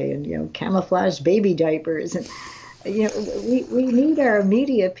display and, camouflage baby diapers. And, we need our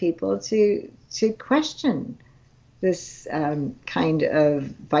media people to question this kind of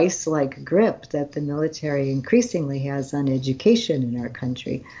vice-like grip that the military increasingly has on education in our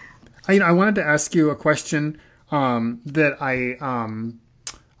country. I wanted to ask you a question that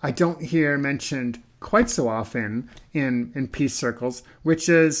I don't hear mentioned quite so often in peace circles, which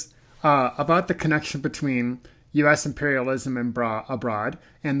is about the connection between U.S. imperialism and abroad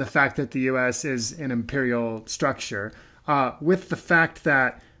and the fact that the U.S. is an imperial structure, with the fact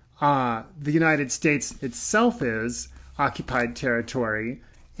that the United States itself is occupied territory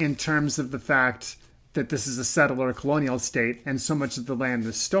in terms of the fact that this is a settler colonial state and so much of the land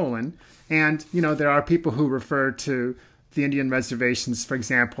is stolen. And, there are people who refer to the Indian reservations, for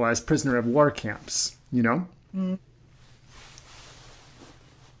example, as prisoner of war camps, Mm.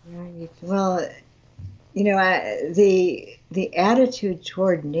 Right. Well, the attitude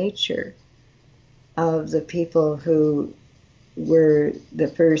toward nature of the people who were the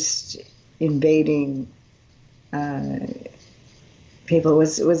first invading people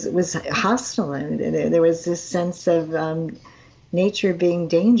was hostile, and there was this sense of nature being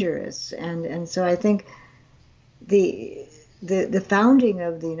dangerous, and so I think the founding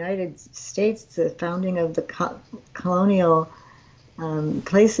of the United States, the founding of the colonial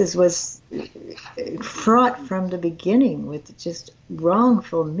places was fraught from the beginning with just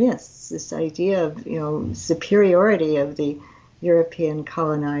wrongful myths. This idea of superiority of the European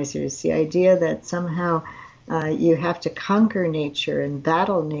colonizers, the idea that somehow you have to conquer nature and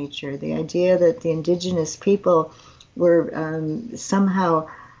battle nature, the idea that the indigenous people were somehow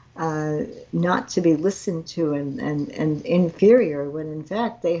not to be listened to and inferior, when in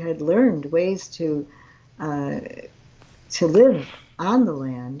fact they had learned ways to live on the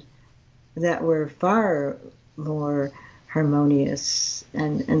land that were far more harmonious.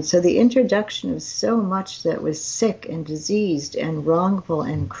 And so the introduction of so much that was sick and diseased and wrongful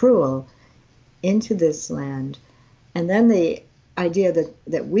and cruel into this land, and then the idea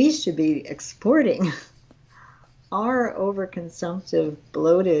that we should be exporting our overconsumptive,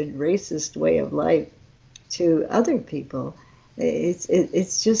 bloated, racist way of life to other people.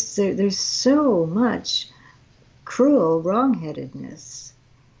 It's just there's so much cruel wrongheadedness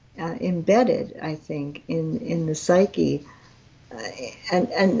embedded, I think, in the psyche and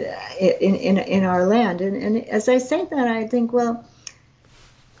in our land. And as I say that, I think, well,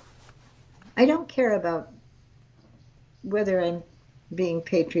 I don't care about whether I'm being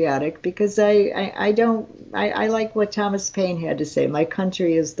patriotic, because I like what Thomas Paine had to say: my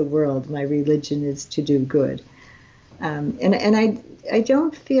country is the world, my religion is to do good. And I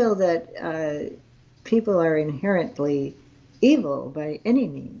don't feel that people are inherently evil by any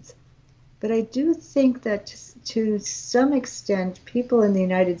means, but I do think that to some extent people in the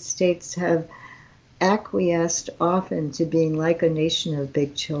United States have acquiesced often to being like a nation of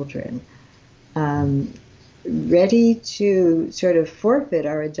big children, ready to sort of forfeit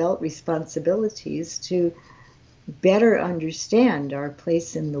our adult responsibilities to better understand our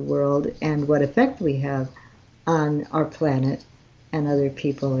place in the world and what effect we have on our planet and other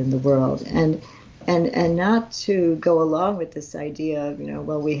people in the world, and not to go along with this idea of,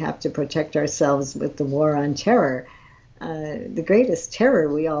 well, we have to protect ourselves with the war on terror. The greatest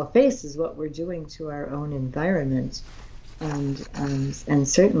terror we all face is what we're doing to our own environment, and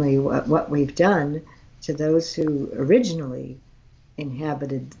certainly what we've done to those who originally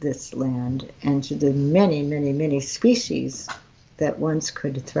inhabited this land, and to the many, many, many species that once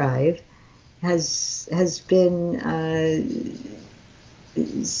could thrive, has been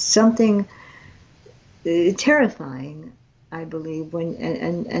something terrifying, I believe,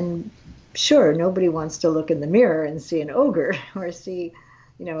 and sure, nobody wants to look in the mirror and see an ogre or see,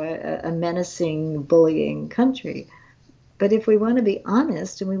 a menacing, bullying country. But if we want to be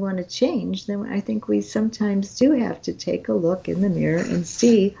honest and we want to change, then I think we sometimes do have to take a look in the mirror and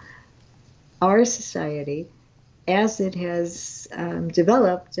see our society as it has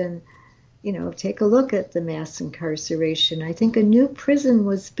developed, and take a look at the mass incarceration. I think a new prison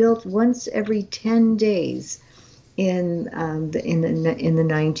was built once every 10 days in the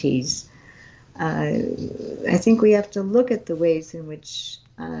 90s. I think we have to look at the ways in which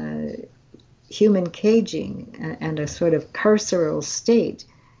human caging and a sort of carceral state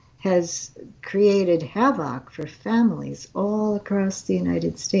has created havoc for families all across the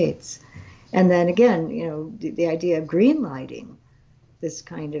United States. And then again, the idea of green lighting this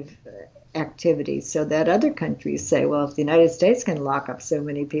kind of activity so that other countries say, well, if the United States can lock up so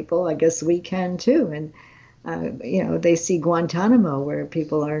many people, I guess we can too. And, they see Guantanamo, where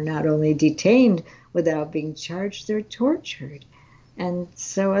people are not only detained without being charged, they're tortured. And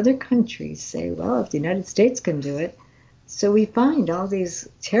so other countries say, well, if the United States can do it. So we find all these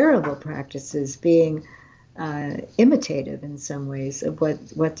terrible practices being imitative in some ways of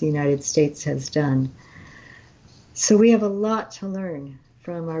what the United States has done. So we have a lot to learn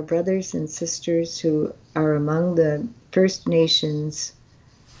from our brothers and sisters who are among the First Nations,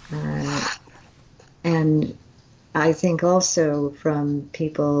 and I think also from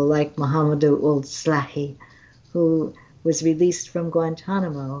people like Mohamedou Ould Slahi, who was released from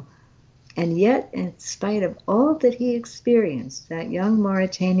Guantanamo, and yet, in spite of all that he experienced, that young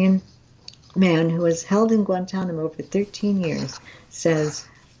Mauritanian man who was held in Guantanamo for 13 years says,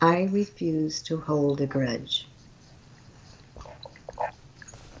 I refuse to hold a grudge.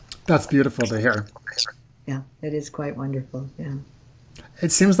 That's beautiful to hear. Yeah, it is quite wonderful, yeah.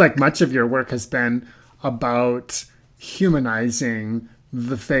 It seems like much of your work has been about humanizing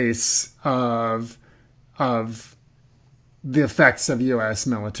the face of the effects of U.S.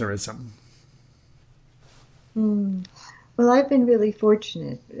 militarism. Well, I've been really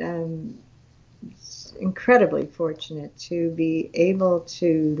fortunate, incredibly fortunate to be able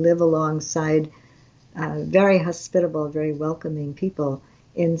to live alongside very hospitable, very welcoming people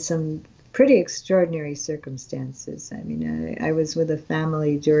in some pretty extraordinary circumstances. I mean, I was with a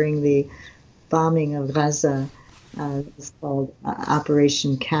family during the bombing of Gaza. It was called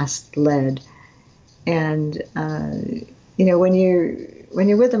Operation Cast Lead. And, when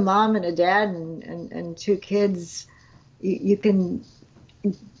you're with a mom and a dad and two kids, you can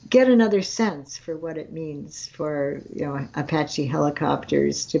get another sense for what it means for, Apache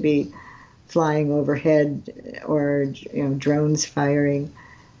helicopters to be flying overhead or, drones firing.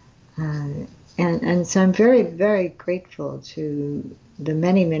 And so I'm very, very grateful to the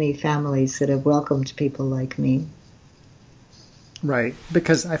many, many families that have welcomed people like me. Right,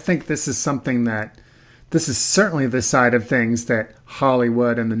 because I think this is certainly the side of things that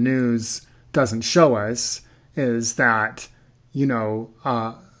Hollywood and the news doesn't show us, is that,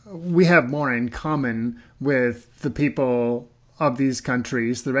 we have more in common with the people of these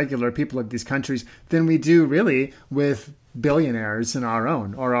countries, the regular people of these countries, than we do really with billionaires in our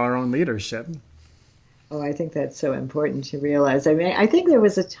own leadership. Oh, I think that's so important to realize. I mean, I think there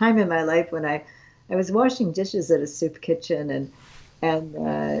was a time in my life when I was washing dishes at a soup kitchen, and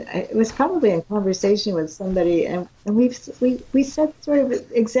it was probably in conversation with somebody, and we said sort of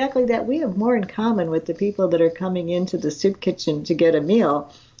exactly that. We have more in common with the people that are coming into the soup kitchen to get a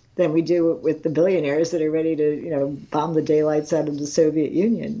meal than we do with the billionaires that are ready to, bomb the daylights out of the Soviet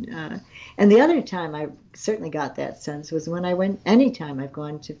Union. And the other time I certainly got that sense was when anytime I've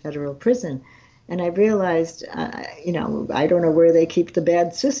gone to federal prison, and I realized, I don't know where they keep the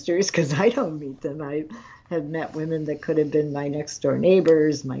bad sisters, because I don't meet them. I have met women that could have been my next door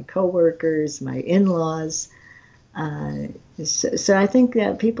neighbors, my coworkers, my in-laws. So I think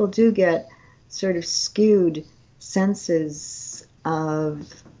that people do get sort of skewed senses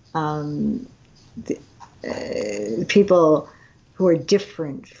of people who are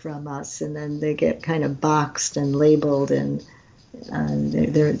different from us, and then they get kind of boxed and labeled, and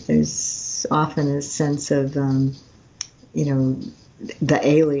there's often a sense of, the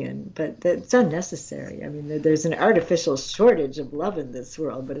alien, but that's unnecessary. I mean, there's an artificial shortage of love in this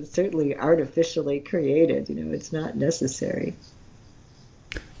world, but it's certainly artificially created. It's not necessary.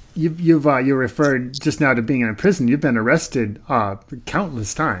 You referred just now to being in a prison. You've been arrested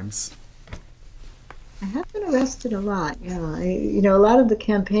countless times. I have been arrested a lot. Yeah, a lot of the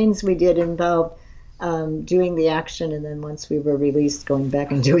campaigns we did involved doing the action, and then once we were released, going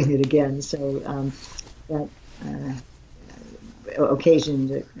back and doing it again. So that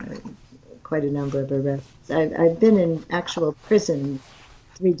occasioned quite a number of arrests. I've been in actual prison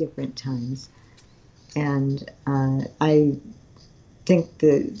 3 different times. And I think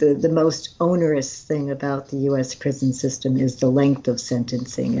the most onerous thing about the U.S. prison system is the length of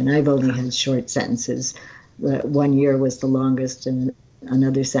sentencing. And I've only had short sentences. 1 year was the longest, and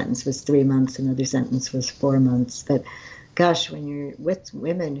another sentence was 3 months, another sentence was 4 months. But gosh, when you're with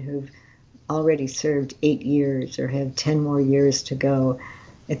women who've already served 8 years or have 10 more years to go,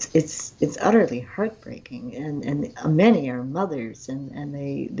 it's utterly heartbreaking. And many are mothers, and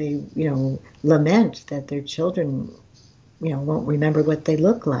they lament that their children won't remember what they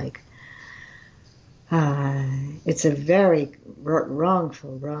look like. It's a very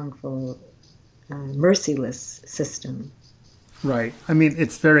wrongful, merciless system. Right. I mean,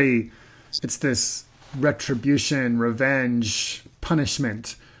 it's this retribution, revenge,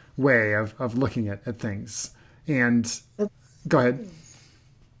 punishment way of looking at things. And go ahead.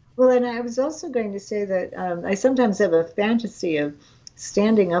 Well, and I was also going to say that I sometimes have a fantasy of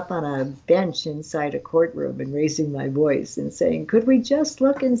standing up on a bench inside a courtroom and raising my voice and saying, could we just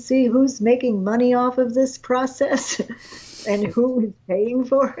look and see who's making money off of this process and who is paying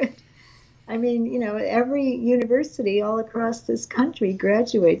for it? I mean, every university all across this country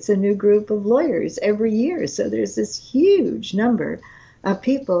graduates a new group of lawyers every year. So there's this huge number of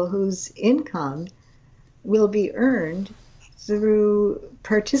people whose income will be earned through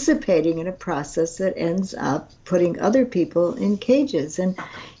participating in a process that ends up putting other people in cages. And,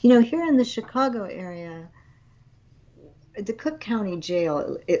 here in the Chicago area, the Cook County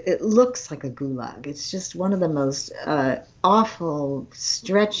Jail, it looks like a gulag. It's just one of the most awful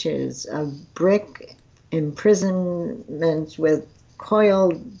stretches of brick imprisonment with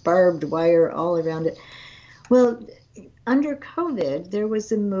coiled barbed wire all around it. Well, under COVID, there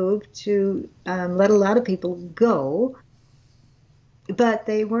was a move to let a lot of people go, but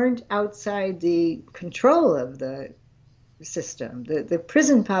they weren't outside the control of the system. The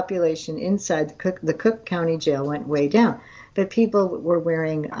prison population inside the Cook County Jail went way down, but people were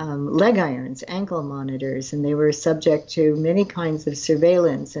wearing leg irons, ankle monitors, and they were subject to many kinds of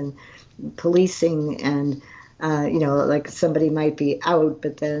surveillance and policing. And like somebody might be out,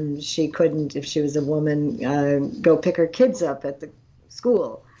 but then she couldn't, if she was a woman, go pick her kids up at the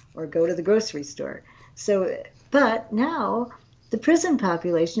school or go to the grocery store. So, but now the prison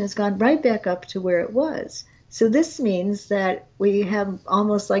population has gone right back up to where it was. So this means that we have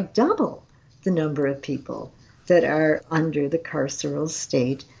almost like double the number of people that are under the carceral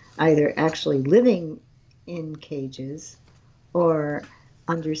state, either actually living in cages or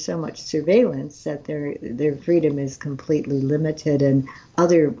under so much surveillance that their freedom is completely limited, and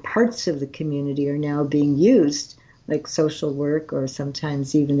other parts of the community are now being used, like social work or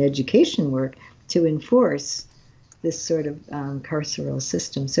sometimes even education work, to enforce this sort of carceral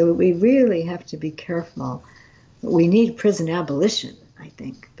system. So we really have to be careful. We need prison abolition, I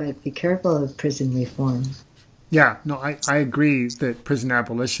think, but be careful of prison reform. Yeah, no, I agree that prison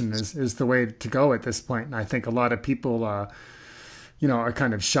abolition is the way to go at this point. And I think a lot of people, are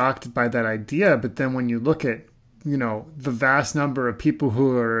kind of shocked by that idea. But then when you look at, the vast number of people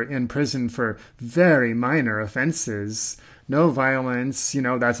who are in prison for very minor offenses, no violence,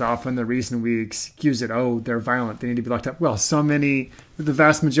 that's often the reason we excuse it. Oh, they're violent, they need to be locked up. Well, the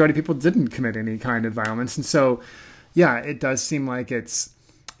vast majority of people didn't commit any kind of violence. And so, yeah, it does seem like there's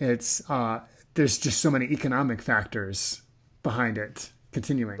just so many economic factors behind it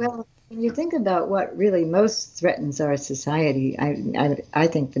continuing. Well, when you think about what really most threatens our society, I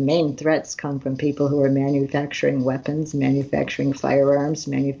think the main threats come from people who are manufacturing weapons, manufacturing firearms,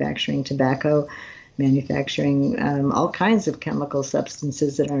 manufacturing tobacco, manufacturing all kinds of chemical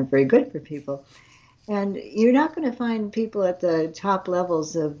substances that aren't very good for people. And you're not going to find people at the top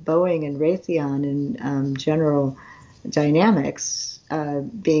levels of Boeing and Raytheon and General Dynamics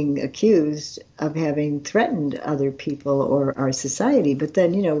being accused of having threatened other people or our society. But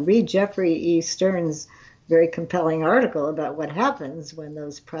then, read Jeffrey E. Stern's very compelling article about what happens when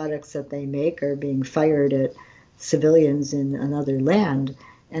those products that they make are being fired at civilians in another land,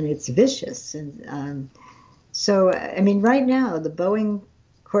 and it's vicious. And so, I mean, right now, the Boeing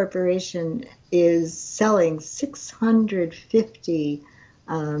Corporation is selling 650,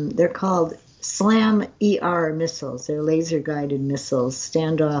 they're called SLAM ER missiles. They're laser-guided missiles,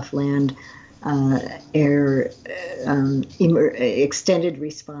 standoff land, air, extended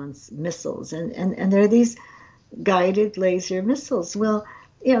response missiles. And they're these guided laser missiles. Well,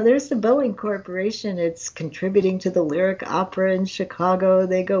 there's the Boeing Corporation. It's contributing to the Lyric Opera in Chicago.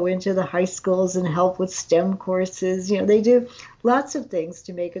 They go into the high schools and help with STEM courses. They do lots of things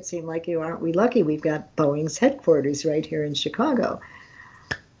to make it seem like, aren't we lucky? We've got Boeing's headquarters right here in Chicago.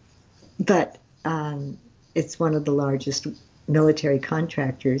 But it's one of the largest military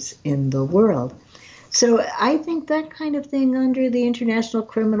contractors in the world. So I think that kind of thing under the International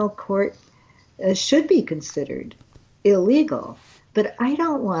Criminal Court should be considered illegal. But I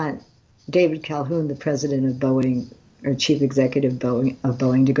don't want David Calhoun, the president of Boeing, or chief executive of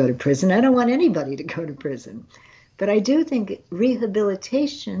Boeing, to go to prison. I don't want anybody to go to prison. But I do think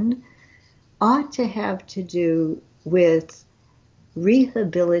rehabilitation ought to have to do with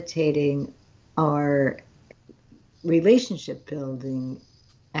rehabilitating our relationship building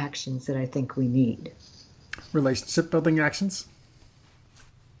actions that I think we need. Relationship building actions?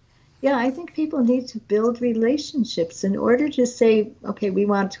 Yeah, I think people need to build relationships. In order to say, okay, we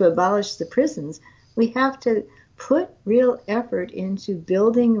want to abolish the prisons, we have to put real effort into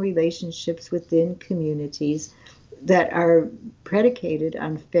building relationships within communities that are predicated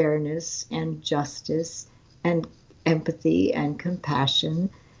on fairness and justice and empathy and compassion.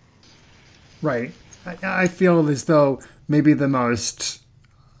 Right. I feel as though maybe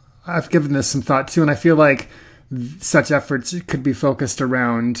I've given this some thought too, and I feel like such efforts could be focused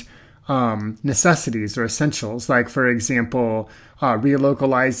around necessities or essentials, like, for example,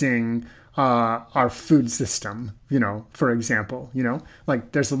 relocalizing our food system, for example,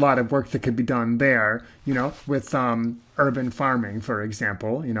 like there's a lot of work that could be done there, with urban farming, for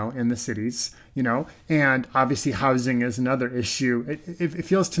example, in the cities, and obviously housing is another issue. It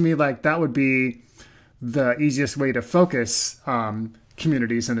feels to me like that would be the easiest way to focus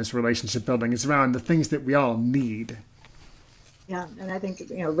communities in this relationship building, is around the things that we all need. Yeah, and I think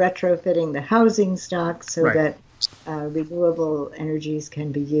retrofitting the housing stock so right. that renewable energies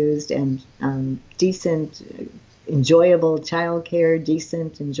can be used, and decent, enjoyable childcare,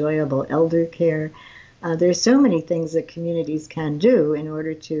 decent, enjoyable elder care. There's so many things that communities can do in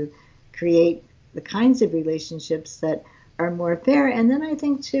order to create the kinds of relationships that are more fair. And then I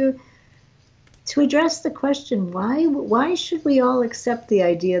think to address the question, why should we all accept the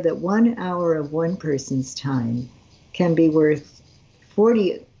idea that 1 hour of one person's time can be worth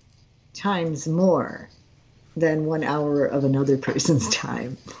 40 times more than 1 hour of another person's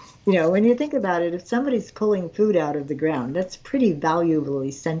time? When you think about it, if somebody's pulling food out of the ground, that's pretty valuable,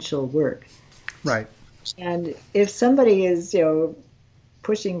 essential work. Right. And if somebody is,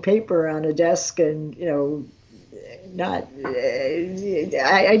 pushing paper on a desk and,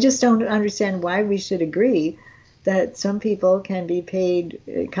 I just don't understand why we should agree that some people can be paid,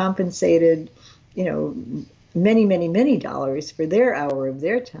 compensated, many, many, many dollars for their hour of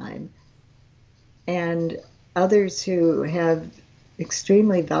their time, and others who have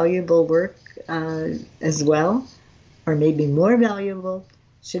extremely valuable work as well, or maybe more valuable,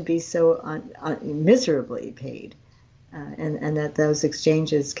 should be so miserably paid, and that those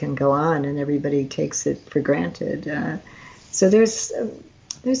exchanges can go on and everybody takes it for granted. So there's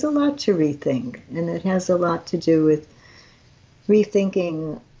a lot to rethink, and it has a lot to do with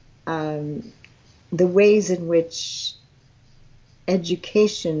rethinking the ways in which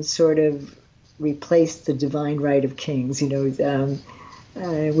education sort of replaced the divine right of kings. We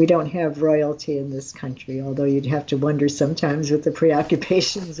don't have royalty in this country, although you'd have to wonder sometimes with the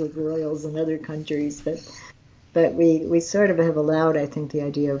preoccupations with royals in other countries. But we sort of have allowed, I think, the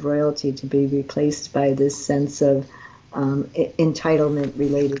idea of royalty to be replaced by this sense of entitlement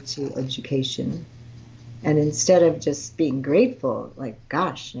related to education. And instead of just being grateful, like,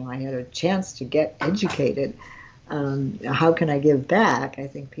 gosh, I had a chance to get educated, how can I give back? I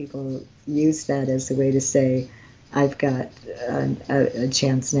think people use that as a way to say, I've got a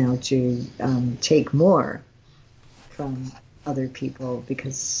chance now to take more from other people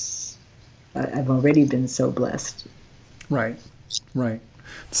because I've already been so blessed. Right.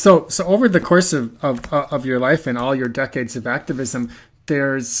 So over the course of your life and all your decades of activism,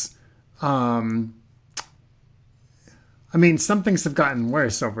 there's, some things have gotten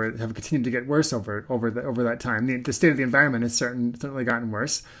worse have continued to get worse over that time. The state of the environment has certainly gotten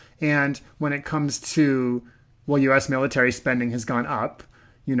worse. And when it comes to, U.S. military spending has gone up.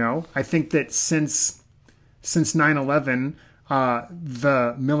 I think that since 9/11,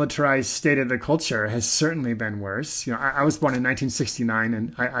 the militarized state of the culture has certainly been worse. I was born in 1969,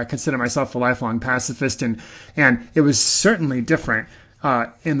 and I consider myself a lifelong pacifist, and it was certainly different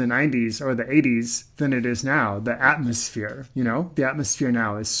in the 90s or the 80s than it is now. The atmosphere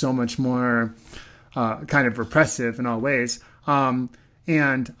now is so much more kind of repressive in all ways.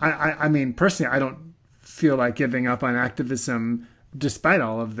 And I mean, personally, I don't feel like giving up on activism despite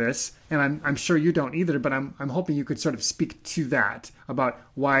all of this, and I'm sure you don't either, but I'm hoping you could sort of speak to that, about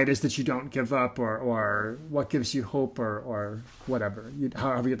why it is that you don't give up, or what gives you hope, or whatever,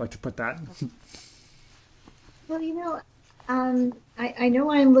 however you'd like to put that. Well, I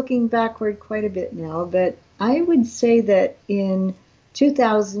know I'm looking backward quite a bit now, but I would say that in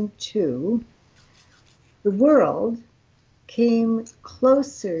 2002, the world came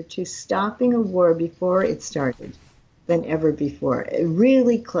closer to stopping a war before it started than ever before.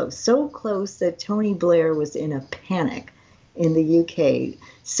 Really close, so close that Tony Blair was in a panic in the UK,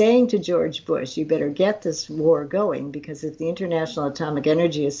 saying to George Bush, you better get this war going, because if the International Atomic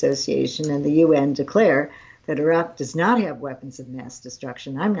Energy Association and the UN declare that Iraq does not have weapons of mass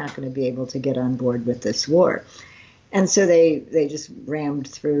destruction, I'm not going to be able to get on board with this war. And so they just rammed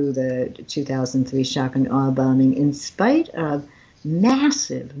through the 2003 shock and awe bombing in spite of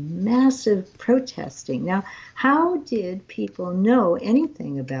massive, massive protesting. Now, how did people know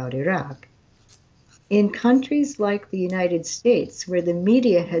anything about Iraq in countries like the United States, where the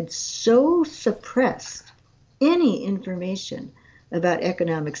media had so suppressed any information about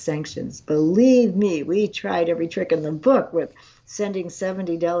economic sanctions? Believe me, we tried every trick in the book with sending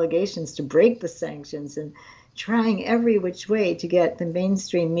 70 delegations to break the sanctions and trying every which way to get the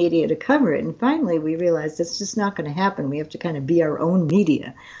mainstream media to cover it. And finally, we realized it's just not going to happen. We have to kind of be our own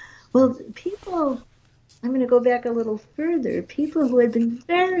media. Well, people, I'm going to go back a little further, people who had been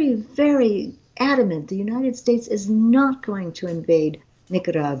very, very adamant the United States is not going to invade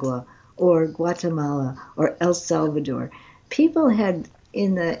Nicaragua or Guatemala or El Salvador. People had,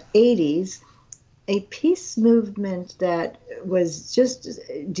 in the 80s, a peace movement that was just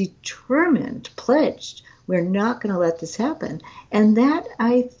determined, pledged, we're not going to let this happen. And that,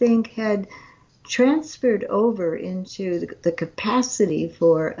 I think, had transferred over into the capacity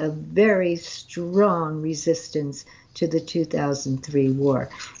for a very strong resistance to the 2003 war.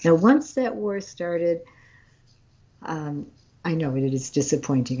 Now, once that war started, I know it is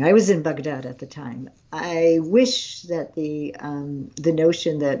disappointing. I was in Baghdad at the time. I wish that the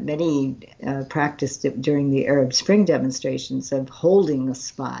notion that many practiced during the Arab Spring demonstrations of holding a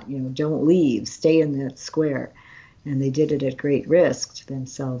spot, don't leave, stay in that square, and they did it at great risk to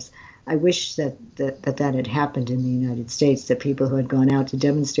themselves. I wish that had happened in the United States, that people who had gone out to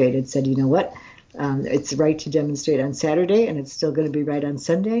demonstrate had said, you know what, it's right to demonstrate on Saturday, and it's still going to be right on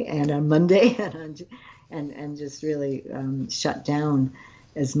Sunday and on Monday, and just really shut down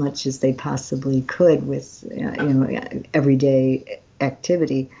as much as they possibly could with everyday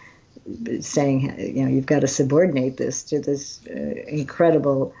activity, saying you've got to subordinate this to this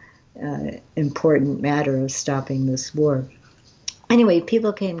incredible important matter of stopping this war. Anyway,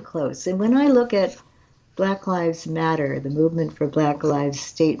 people came close, and when I look at Black Lives Matter, the movement for Black Lives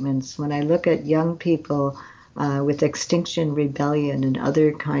statements, when I look at young people with Extinction Rebellion and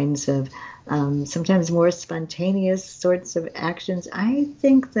other kinds of sometimes more spontaneous sorts of actions, I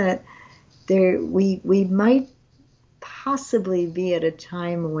think that we might possibly be at a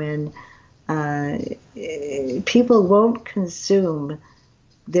time when people won't consume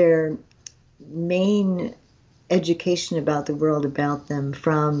their main education about the world about them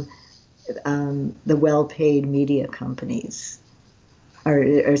from the well-paid media companies,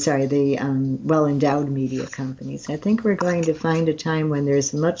 the well-endowed media companies. I think we're going to find a time when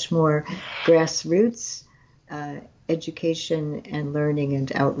there's much more grassroots education and learning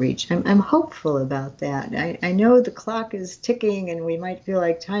and outreach. I'm hopeful about that. I know the clock is ticking and we might feel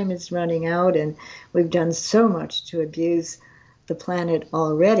like time is running out, and we've done so much to abuse the planet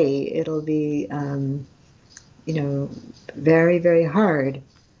already. It'll be, very, very hard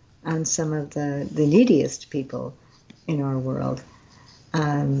on some of the neediest people in our world.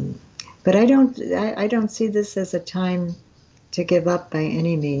 But I don't see this as a time to give up by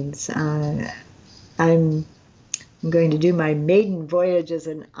any means. I'm going to do my maiden voyage as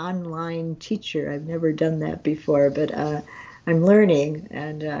an online teacher. I've never done that before, but I'm learning,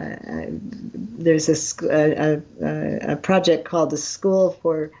 and there's a project called the School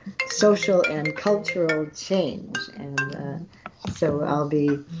for Social and Cultural Change, and so I'll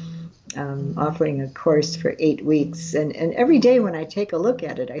be offering a course for 8 weeks, and every day when I take a look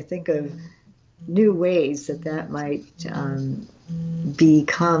at it, I think of new ways that might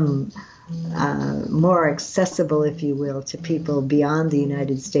become more accessible, if you will, to people beyond the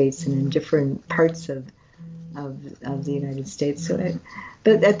United States and in different parts of the United States.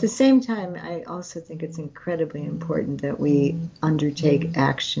 But at the same time, I also think it's incredibly important that we undertake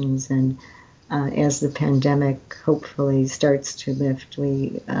actions, and as the pandemic hopefully starts to lift,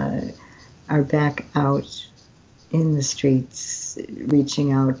 we are back out in the streets,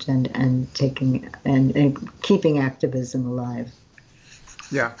 reaching out and taking and keeping activism alive.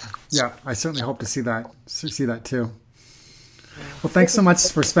 Yeah, I certainly hope to see that too. Well, thanks so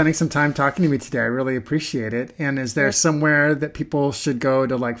much for spending some time talking to me today. I really appreciate it. And is there somewhere that people should go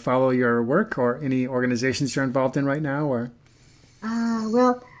to like follow your work, or any organizations you're involved in right now? Or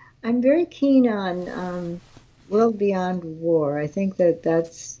Well, I'm very keen on World Beyond War. I think that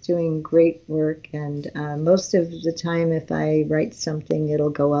that's doing great work, and most of the time, if I write something,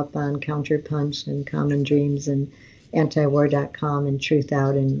 it'll go up on Counterpunch and Common Dreams and antiwar.com and Truth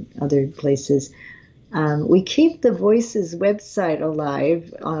Out and other places. We keep the Voices website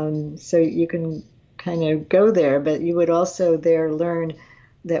alive, so you can kind of go there, but you would also there learn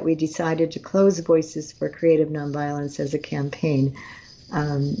that we decided to close Voices for Creative Nonviolence as a campaign.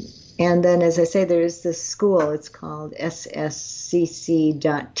 And then, as I say, there's this school. It's called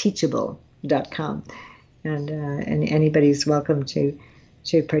sscc.teachable.com, and anybody's welcome to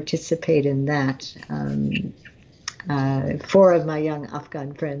participate in that. 4 of my young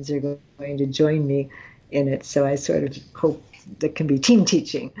Afghan friends are going to join me in it, so I sort of hope that can be team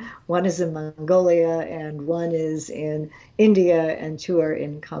teaching. 1 is in Mongolia, and 1 is in India, and 2 are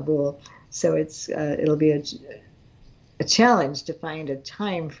in Kabul. So it'll be a challenge to find a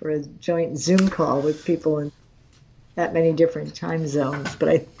time for a joint Zoom call with people in that many different time zones. But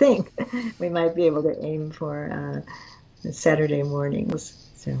I think we might be able to aim for Saturday mornings.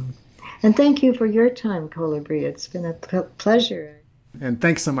 So, and thank you for your time, Colibri. It's been a pleasure. And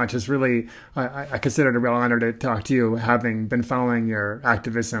thanks so much. It's really, I consider it a real honor to talk to you, having been following your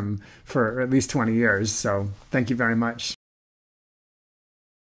activism for at least 20 years. So thank you very much.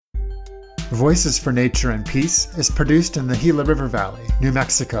 Voices for Nature and Peace is produced in the Gila River Valley, New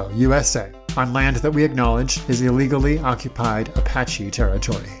Mexico, USA, on land that we acknowledge is illegally occupied Apache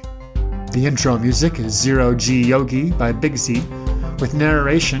territory. The intro music is Zero G Yogi by Big Z, with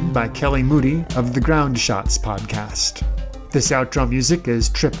narration by Kelly Moody of the Ground Shots podcast. This outro music is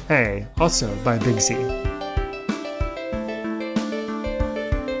Trip A, also by Big Z.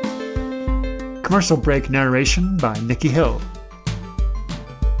 Commercial break narration by Nikki Hill.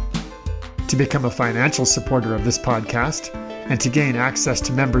 To become a financial supporter of this podcast and to gain access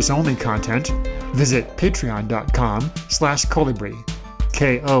to members-only content, visit patreon.com/Colibri,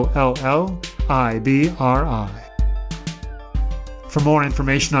 KOLLIBRI. For more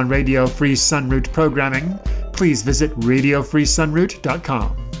information on Radio Free Sunroot programming, please visit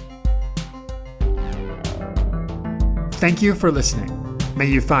radiofreesunroot.com. Thank you for listening. May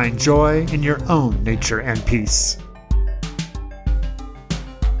you find joy in your own nature and peace.